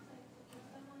dioxide. So for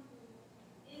someone who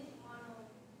is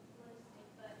monolingualistic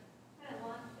but kind of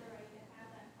wants to have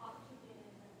that oxygen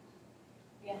and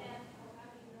Yeah. how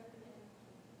do you recommend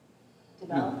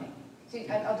Developing. So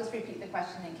I'll just repeat the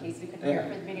question in case we couldn't hear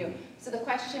it for the video. So the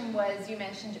question was, you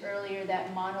mentioned earlier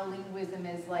that monolinguism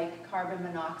is like carbon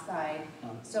monoxide.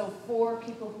 So for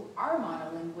people who are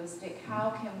monolinguistic, how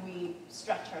can we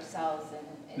stretch ourselves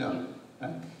and No.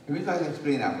 Let me try to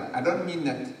explain that. I don't mean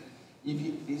that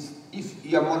if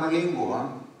you are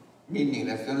monolingual, meaning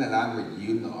that's the only language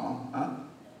you know,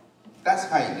 that's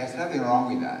fine. There's nothing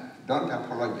wrong with that. Don't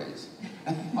apologize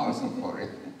also for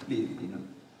it, please.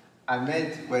 I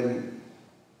meant when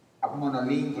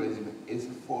monolingualism is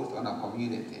forced on a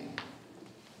community,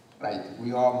 right?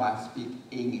 We all must speak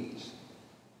English.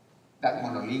 That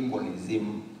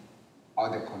monolingualism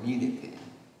of the community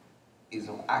is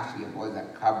actually what the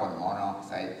carbon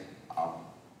monoxide of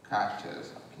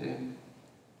cultures, okay?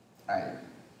 Right?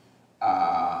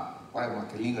 What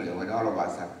multilingual, when all of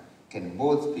us can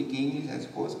both speak English, I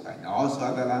suppose, and also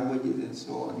other languages and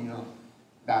so on,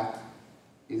 that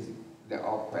is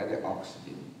where the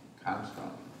oxygen comes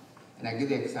from. And I give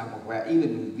the example where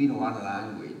even within one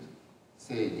language,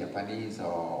 say Japanese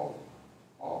or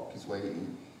Kiswahili,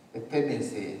 the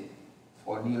tendency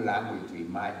for new language to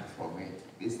emerge from it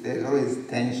is there's always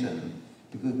tension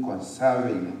between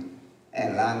conserving a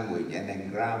language and a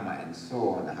grammar and so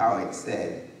on, how it's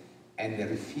said, and the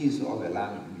refusal of the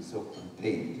language to be so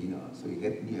contained, so you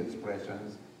get new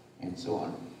expressions and so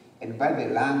on. And by the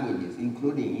languages,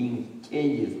 including English,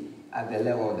 changes at the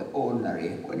level of the ordinary,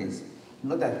 when it's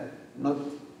not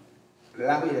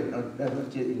language does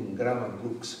not change in grammar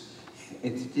books,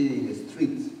 it's changes in the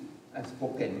streets,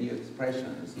 spoken new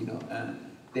expressions,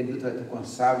 then you try to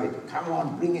conserve it. Come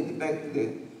on, bring it back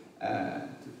to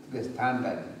the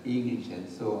standard English and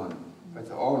so on.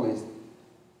 But always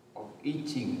of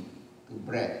itching to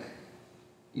break.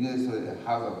 So the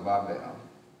House of Babel,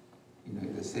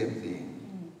 it's the same thing.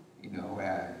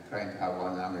 Where trying to have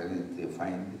one language and they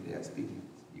find they are speaking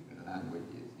different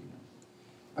languages,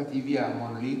 But if you are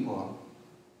monolingual,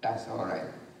 that's all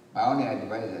right. My only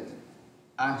advice is that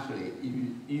actually, if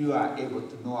you are able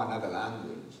to know another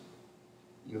language,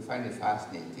 you'll find it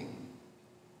fascinating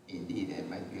indeed, and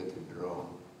might be able to draw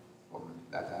from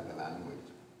that other language.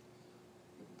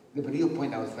 The real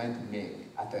point I was trying to make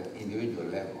at an individual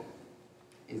level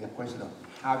is a question of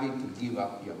having to give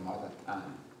up your mother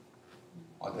tongue,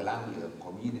 or the language the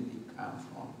community comes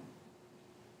from,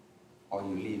 or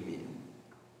you live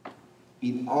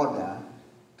in order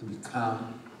to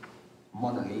become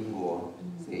monolingual,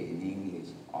 say in English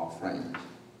or French,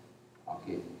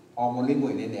 okay, or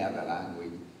monolingual in any other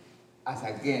language, as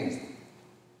against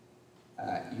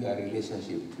your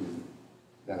relationship to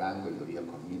the language of your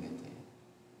community.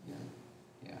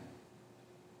 Yeah.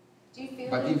 Do you feel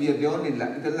But like if you're the only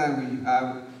the language you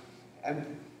have,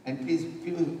 and please,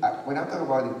 people, when I talk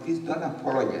about it, please don't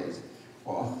apologize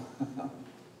for,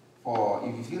 for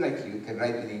if you feel like you can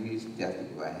write in English, just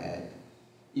go ahead.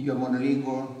 If you're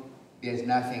monolingual, there's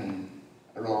nothing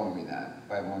wrong with that,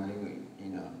 by monolingual, you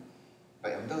know.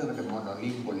 But I'm talking about the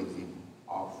monolingualism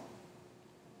of,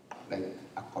 like,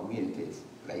 a community,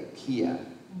 like here,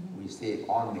 we say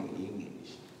only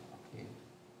English, okay,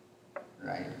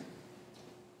 right?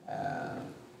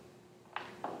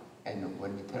 And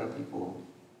when you tell people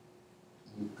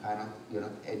you're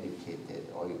not educated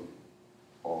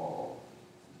or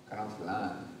cannot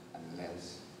learn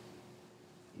unless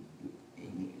you do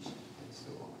English and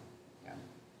so on. Yeah.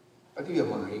 But if you're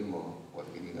monolingual,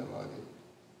 what can you do about it?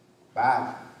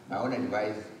 But my own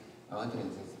advice, my own thing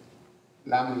is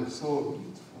language is so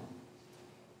beautiful.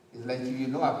 It's like if you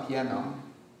know a piano,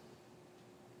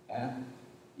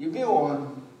 you may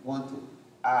want to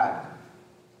add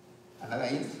another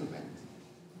instrument,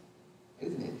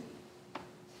 isn't it?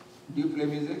 Do you play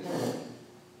music?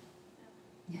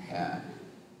 Yeah.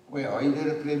 Well, or you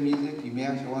don't play music, you may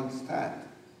actually want to start.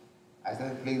 I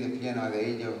started playing the piano at the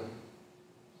age of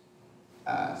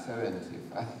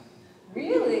 75.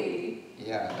 Really?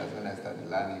 Yeah, that's when I started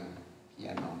learning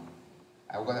piano.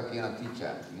 I've got a piano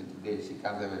teacher, even today, she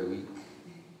comes every week.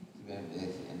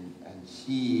 And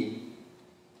she,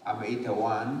 I'm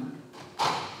 81,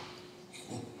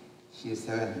 she's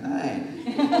 79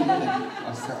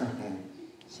 or something.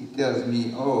 She tells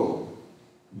me, oh,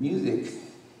 music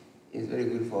is very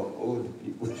good for old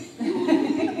people.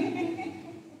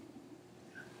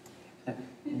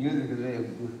 Music is very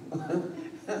good.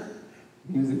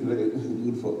 Music is very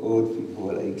good for old people,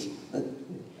 like,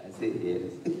 I say yes.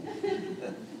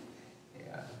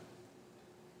 Yeah.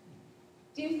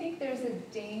 Do you think there's a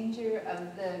danger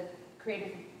of the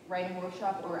creative writing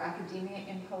workshop or academia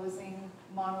imposing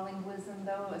monolingualism,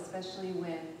 though, especially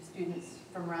when students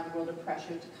from around the world are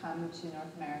pressured to come to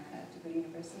North America to go to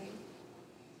university?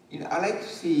 You know, I like to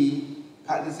see,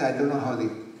 partly I don't know how they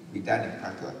be done in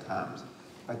practical terms,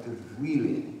 but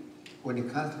really, when it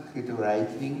comes to creative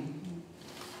writing,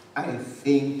 I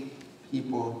think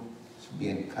people should be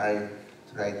encouraged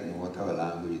to write in whatever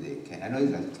language they can. I know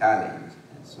it's a challenge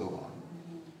and so on,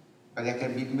 but there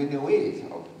can be many ways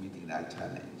of meeting that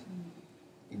challenge.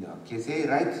 You know, can say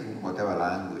write in whatever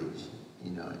language,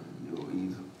 you know,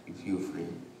 if you're free.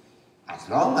 As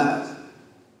long as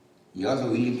you're also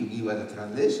willing to give us a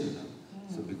translation.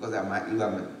 So because I'm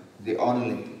the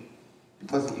only,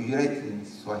 because if you write in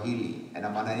Swahili and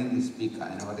I'm an English speaker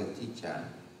and I'm not a teacher,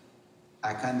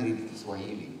 I can't read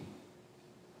Kiswahili.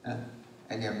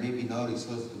 And there may be no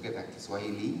resource to get a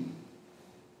Kiswahili.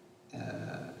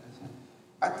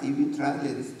 But if you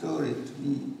translate the story to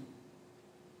me,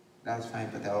 that's fine,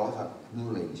 but I also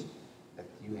acknowledge that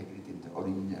you had written it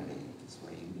originally in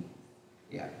Kiswahili.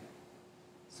 Yeah.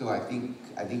 So I think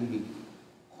we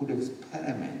could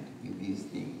experiment with these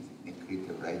things in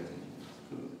creative writing.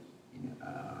 You know,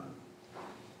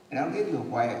 and I'll tell you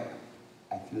why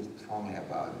I feel strongly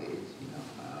about this. You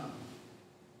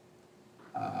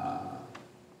know,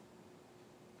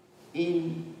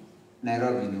 in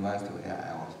Nairobi University, where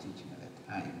I was teaching at the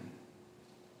time,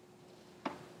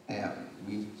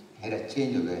 we had a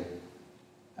change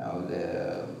of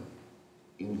the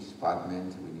English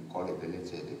department. We call it the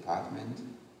literature department.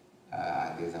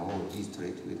 There's a whole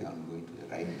history to it I'm going to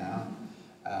right now.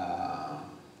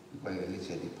 We call it the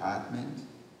literature department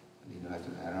at the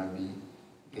University of Nairobi.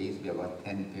 There used to be about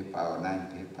 10 papers or 9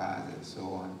 papers and so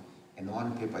on. And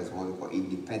one paper is what we call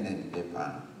independent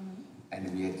paper. And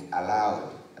we had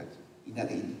allowed that in that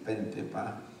independent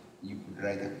paper, you could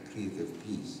write a creative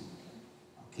piece.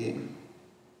 Okay?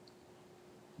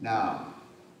 Now,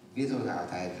 this was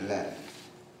after I had left.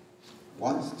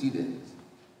 One student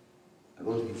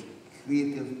wrote his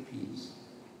creative piece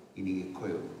in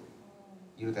Gikuyu.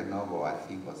 He wrote a novel, I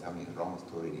think, or something wrong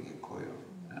story in Gikuyu.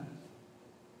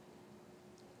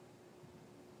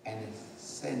 And he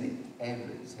sent it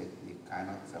everywhere. He said they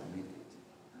cannot submit it.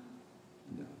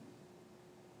 You know.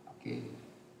 Okay?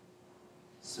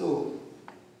 So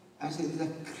I said it's a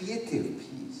creative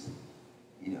piece.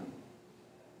 You know.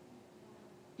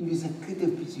 If it's a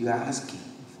creative piece you're asking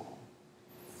for,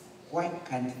 why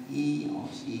can't he or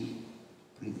she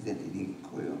present it in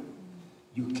Gikuyu?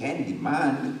 You can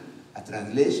demand a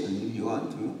translation if you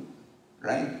want to,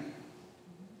 right?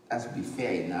 That would be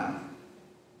fair enough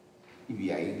if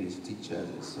you are English teachers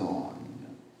and so on. You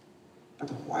know. But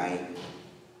why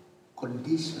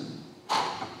condition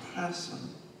a person,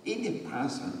 any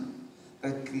person,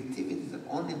 that creativity is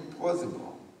only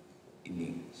possible in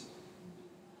English?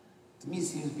 To me, it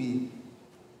seems to be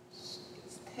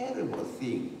terrible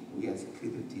thing we as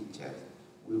creative teachers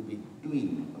will be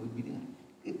doing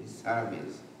a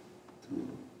disservice to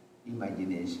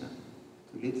imagination,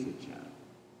 to literature.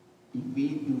 If we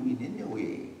do in any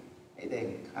way either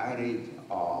encourage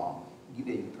or give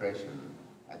the impression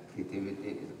that creativity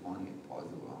is only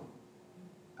possible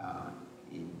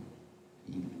in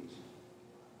English.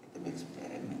 Let them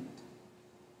experiment,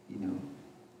 you know.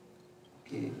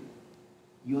 Okay,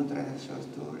 you want to write a short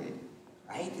story?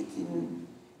 Write it in,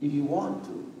 if you want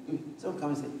to. If someone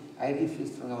comes and say, I really feel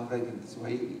strong about writing in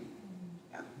Swahili.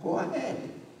 Yeah, go ahead.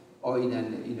 Or in a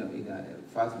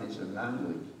First Nation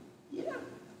language. Yeah.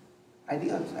 I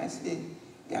think I say,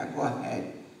 yeah, go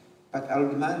ahead. But I'll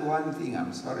demand one thing,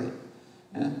 I'm sorry.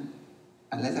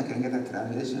 Unless I can get a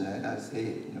translation, then I'll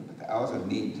say, but I also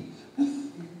need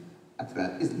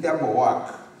it's double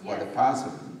work for the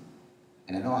person.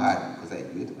 And I know how, because I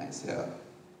do it myself.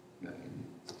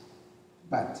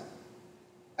 But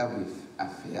with a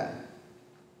fair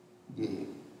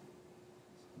game.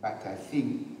 But I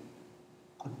think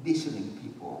conditioning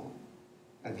people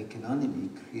that they can only be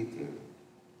creative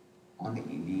only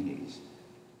in English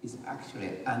is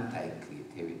actually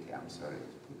anti-creativity. I'm sorry to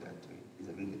put that way. It's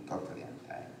really totally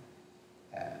anti.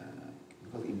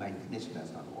 Because imagination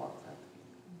does not work that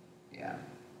way. Yeah.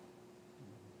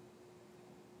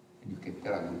 And you can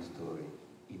tell a good story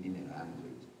in any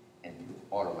language, and people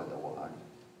all over the world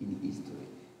in history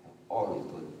have always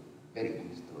told very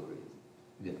good stories,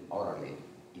 even orally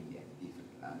in their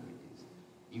different languages,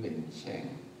 even in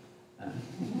Sheng.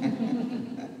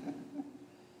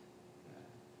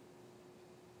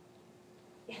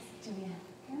 Yes, Julia.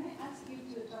 Can I ask you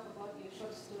to talk about your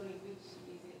short story, which is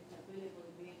available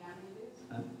in many languages?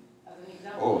 As an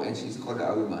example. Oh, and she's called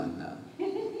Auma now.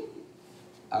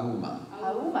 Auma.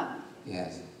 Auma.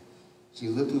 Yes.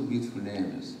 She's got two beautiful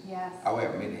names. Yes. I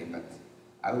have many, but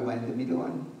Auma in the middle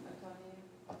one?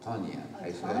 Antonia. Otonia.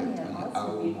 I said Otonia, Otonia.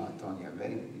 also Auma, Otonia.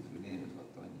 Very beautiful name,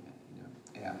 Otonia.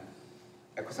 Yeah.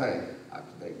 Sorry, I have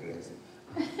to digress.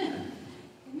 Can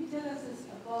you tell us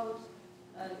about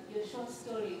your short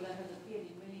story that has appeared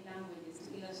in many languages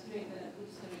to illustrate that a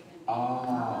good story can be?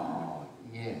 Oh,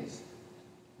 yes.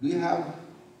 Do you have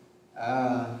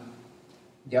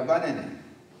Japanese?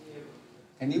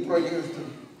 Can you project a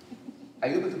story? Are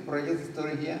you able to project a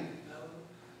story here?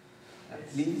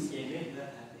 Please?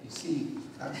 You see,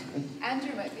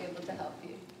 Andrew might be able to help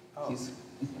you. he's,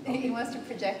 He wants to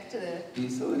project to the...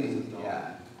 he's so,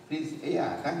 yeah. Please,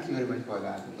 yeah, thank you very much for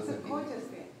that. It's a gorgeous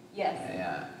thing. Yes.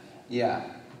 Yeah.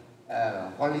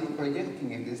 While he's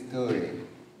projecting this story,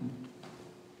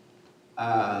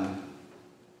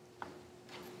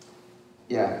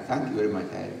 yeah, thank you very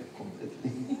much. I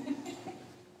completely.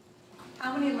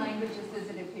 How many languages does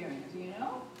it appear in? Do you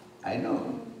know? I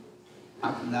know.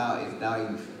 Up now, it's now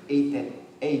in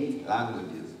eight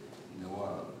languages in the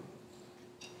world.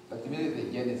 But immediately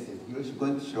the Genesis, she's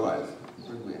going to show us.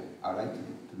 I'd like to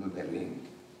know the link.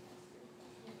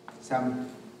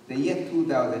 The year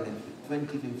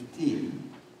 2015,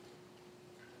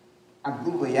 a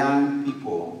group of young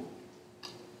people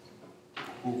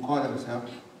who call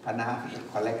themselves Pan-African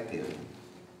Collective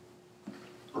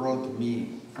wrote to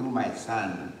me through my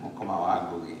son,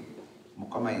 Ngugi.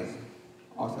 Mukoma is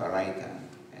also a writer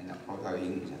and a professor of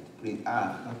English at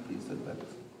not Princeton, but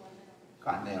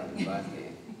Cornell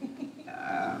University.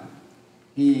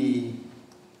 He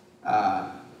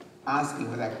asked me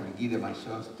whether I could give them a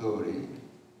short story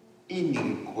in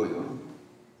Gikuyu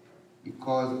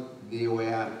because they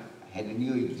had a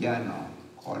new journal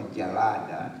called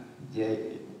Jalada,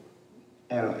 J-L-A-D-A,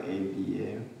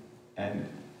 and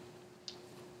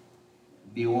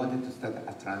they wanted to start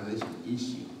a translation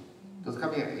issue. It was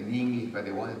coming in English, but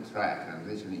they wanted to try a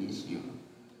translation issue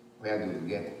where they would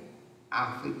get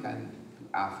African to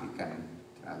African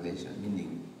translation,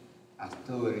 meaning a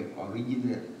story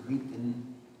originally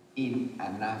written in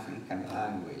an African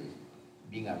language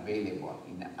being available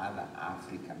in other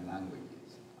African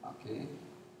languages, okay?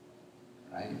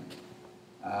 Right?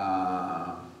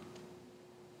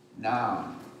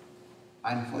 Now,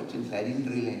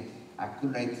 unfortunately, I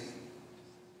couldn't write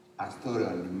a story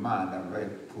on demand. I'm very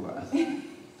poor.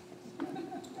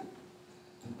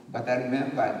 But I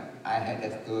remember I had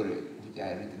a story which I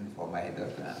had written for my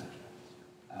daughter,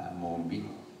 Mombi,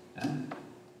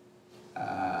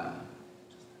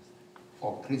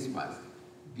 for Christmas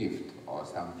gift or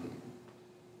something.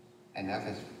 And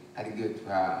after I gave it to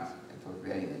her, it was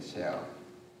there in a shell.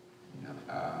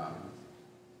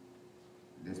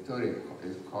 The story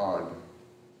is called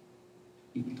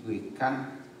Itwika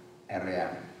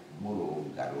Area Muro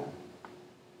Garo.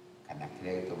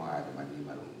 Kanakleto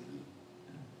Madimarugi.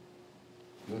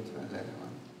 You want to know that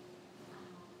one?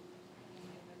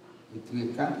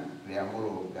 Ituika,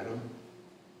 Reamoro Garo,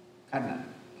 Kana,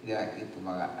 Kria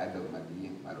Itumaga Ado Madi,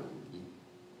 Maruki.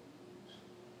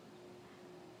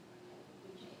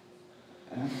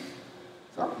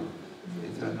 It's okay.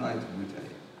 It's a noise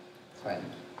brutally. It's fine.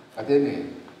 But anyway,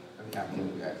 let me have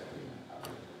you guys.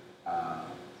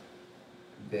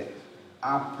 The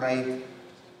upright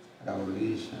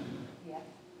revolution, Yeah.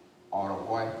 or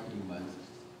why humans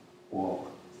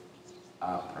walk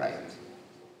upright.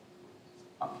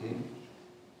 Okay?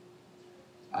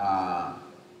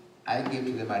 I gave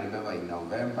to them, I remember in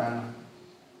November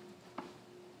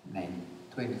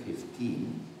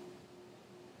 2015,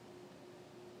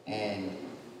 and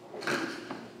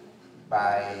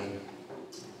by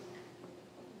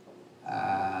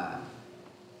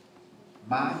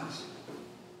March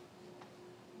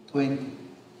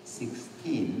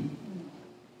 2016,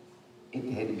 it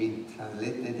had been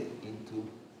translated into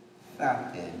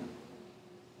 13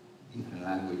 different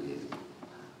languages,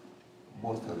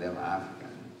 most of them African.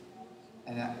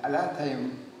 And at that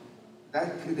time,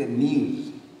 that created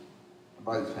news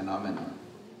about this phenomenon.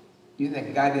 Even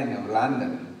the Guardian of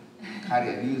London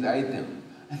carried a news item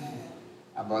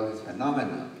about this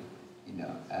phenomenon,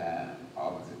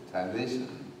 of the translation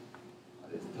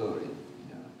of the story.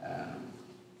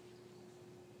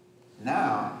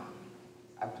 Now,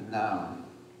 up to now,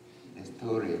 the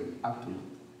story, up to,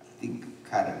 I think,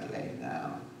 currently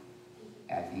now,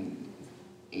 I think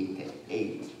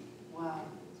 88 Wow.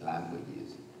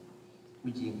 languages,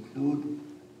 which include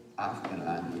African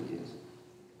languages,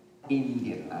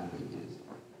 Indian languages,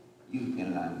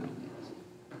 European languages.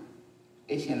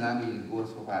 Asian languages go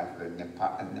so far as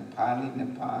Nepali,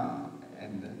 Nepal,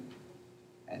 and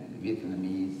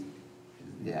Vietnamese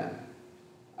is there.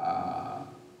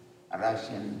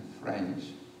 Russian, French,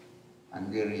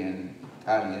 Hungarian,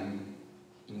 Italian,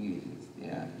 English is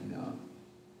there,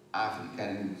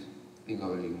 Africans, think of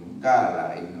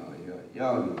Lingala,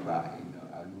 Yoruba,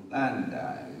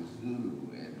 Luganda, Zulu,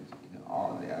 and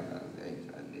all the others, their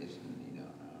translation,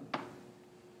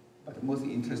 But the most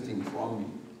interesting for me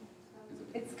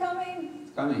is It's coming.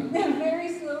 it's coming. Very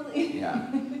slowly. Yeah,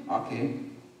 okay.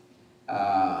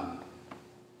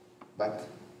 But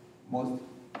most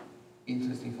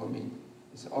interesting for me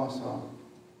is also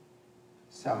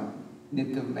some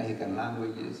Native American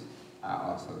languages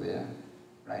are also there,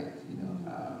 right?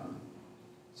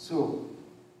 So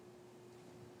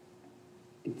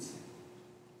it's,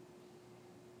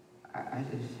 I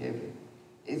just have it.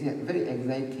 It's a very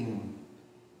exciting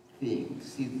thing to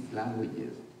see these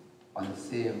languages on the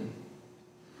same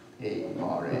page,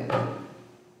 more or less.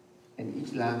 And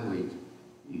each language,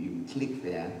 you click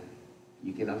there,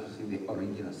 you can also see the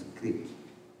original script.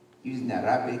 Using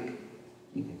Arabic,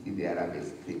 you can see the Arabic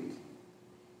script.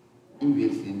 If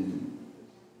it's in,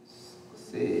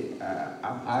 say,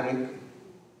 Amharic,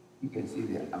 you can see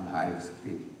the Amharic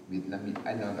script. Vietnamese,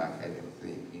 I know that kind of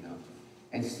thing,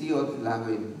 And see all the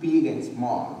language, big and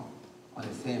small, on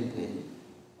the same page.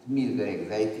 To me, it's very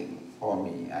exciting for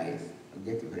me. I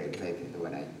get very excited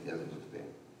when I just go to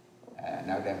there.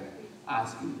 Now they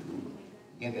ask you to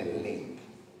get a link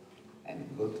and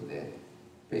go to the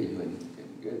page when you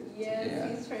can get. Yes,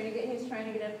 Yeah. he's trying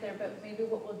to get up there, but maybe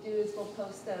what we'll do is we'll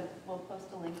post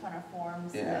a link on our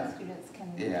forums so Yeah. that students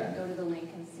can Yeah. go to the link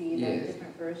and see the Yes.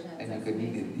 different versions. And you That's can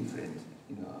read the amazing. different,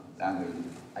 languages.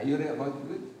 Are you ready about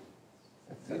it?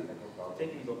 That's it.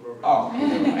 Technical problem. Oh,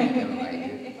 never mind, never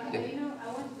mind. But Yeah. I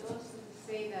want to also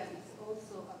say that it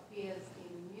also appears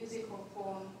in musical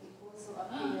form, it also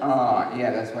appears Oh, yeah,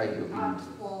 that's why you in art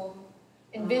form.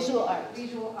 In visual art.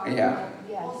 Visual art. Yeah. It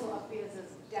Yes. also appears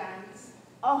as dance.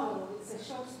 Oh, So it's a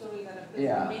short story that appears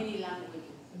Yeah. in many languages.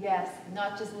 yes,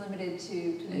 not just limited to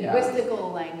Yeah.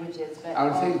 linguistical languages, but I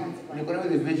would all say, kinds of when you go with the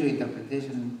languages. visual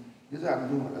interpretation, these are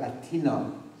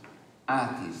Latino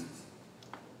artists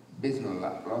based in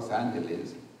Los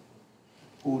Angeles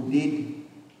who did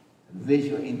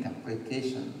visual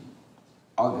interpretation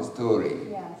of the story.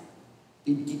 Yes.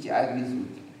 Each artist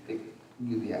would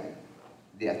give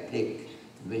their take,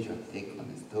 visual take on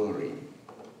the story.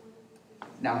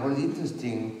 Now, what's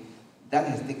interesting, that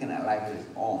has taken a life of its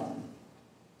own.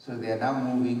 So they are now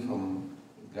moving from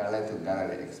gallery to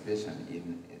gallery exhibition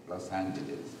in Los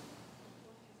Angeles.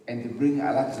 And to bring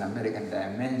a Latin American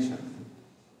dimension,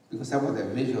 because some of the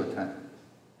visual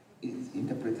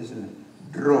interpretation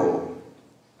draw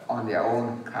on their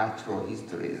own cultural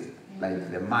histories,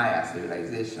 like the Maya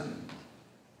civilization.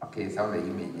 Okay, some of the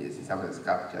images, some of the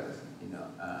sculptures,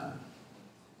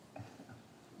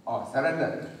 Oh,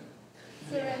 surrender.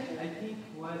 I think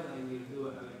what I will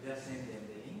do, I will just send them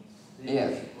the links.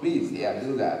 Yes, please, yeah,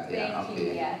 do that. Yeah, Thank okay.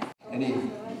 you, yes. Any, Yeah?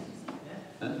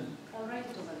 huh? I'll write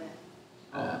it over there.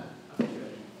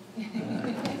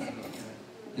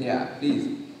 Yeah,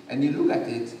 please. And you look at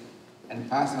it and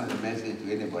pass on the message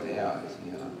to anybody else,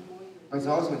 you know. But it's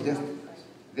also just,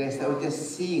 they're still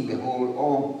just seeing the whole,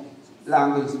 oh,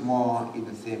 language more in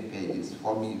the same pages.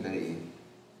 For me, very,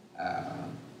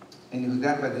 and it was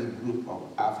done by this group of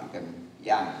African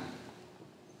young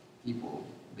people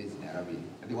based in Arabia.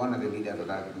 And one of the leaders of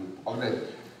that group, of the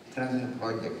translation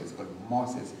project, is called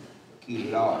Moses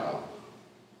Kiloro.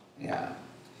 Yeah.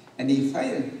 And you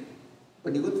find,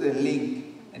 when you go to the link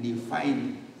and you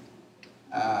find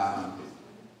a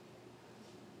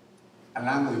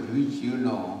language which you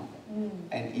know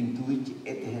and into which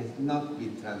it has not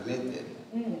been translated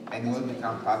and will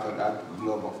become part of that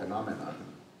global phenomenon.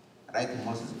 Right,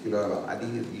 Moses Kiloro, I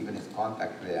think he's given his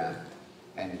contact there,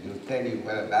 and he'll tell you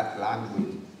whether that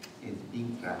language is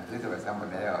being translated by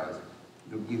somebody else.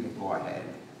 He'll give the go-ahead.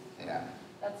 Yeah.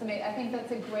 That's amazing. I think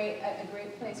that's a great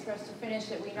place for us to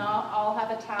finish it. We now all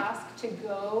have a task to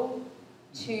go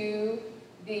to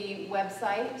the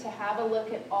website to have a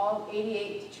look at all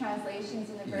 88 translations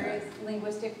in the various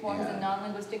linguistic forms and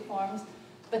non-linguistic forms,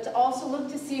 but to also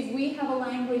look to see if we have a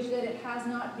language that it has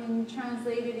not been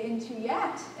translated into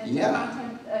yet, and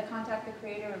to contact the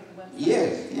creator of the website.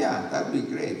 Yes, yeah, that'd be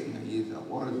great. You know, he's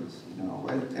always, you know,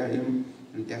 well, tell him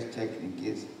to just check in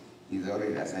case he's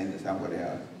already assigned to somebody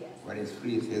else. Yes. When it's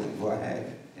free, he says, go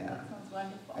ahead. Yeah. That sounds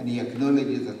wonderful. And he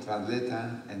acknowledges the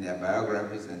translator and their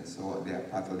biographies, and so they are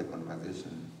part of the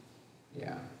conversation.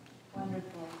 Yeah.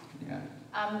 Wonderful. Yeah.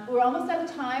 We're almost out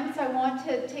of time, so I want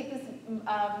to take this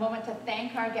moment to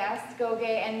thank our guest, Ngũgĩ,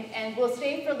 and we'll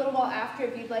stay for a little while after.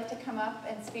 If you'd like to come up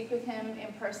and speak with him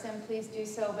in person, please do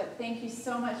so. But thank you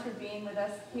so much for being with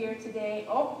us here today.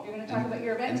 Oh, you're going to talk about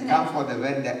your event tonight. And come for the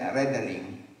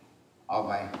rendering of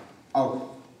my,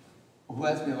 oh, who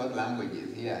asked me what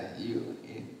languages? Yeah, you.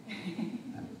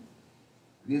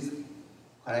 This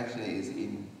collection is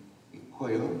in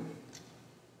Ikoyo.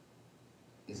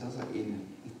 It's also in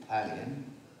Italian.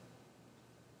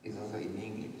 It's also in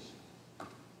English.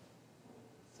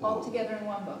 So, all together in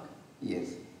one book.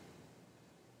 Yes.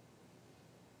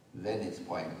 Venice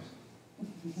poems.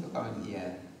 So come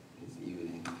here this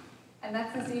evening. And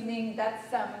that's this evening.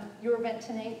 That's your event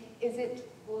tonight. Is it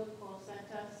Both call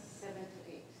center 7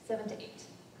 to 8. 7 to 8?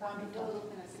 Doors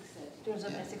open at 6:30. Doors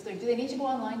open at 6:30. Do they need to go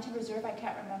online to reserve? I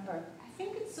can't remember. I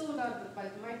think it's sold out, but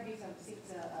it might be some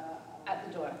seats At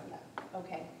the door. Yeah.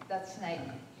 Okay, that's tonight.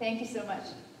 Thank you so much.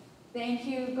 Thank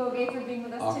you, Ngũgĩ, for being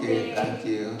with us Okay, today. thank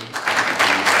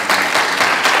you.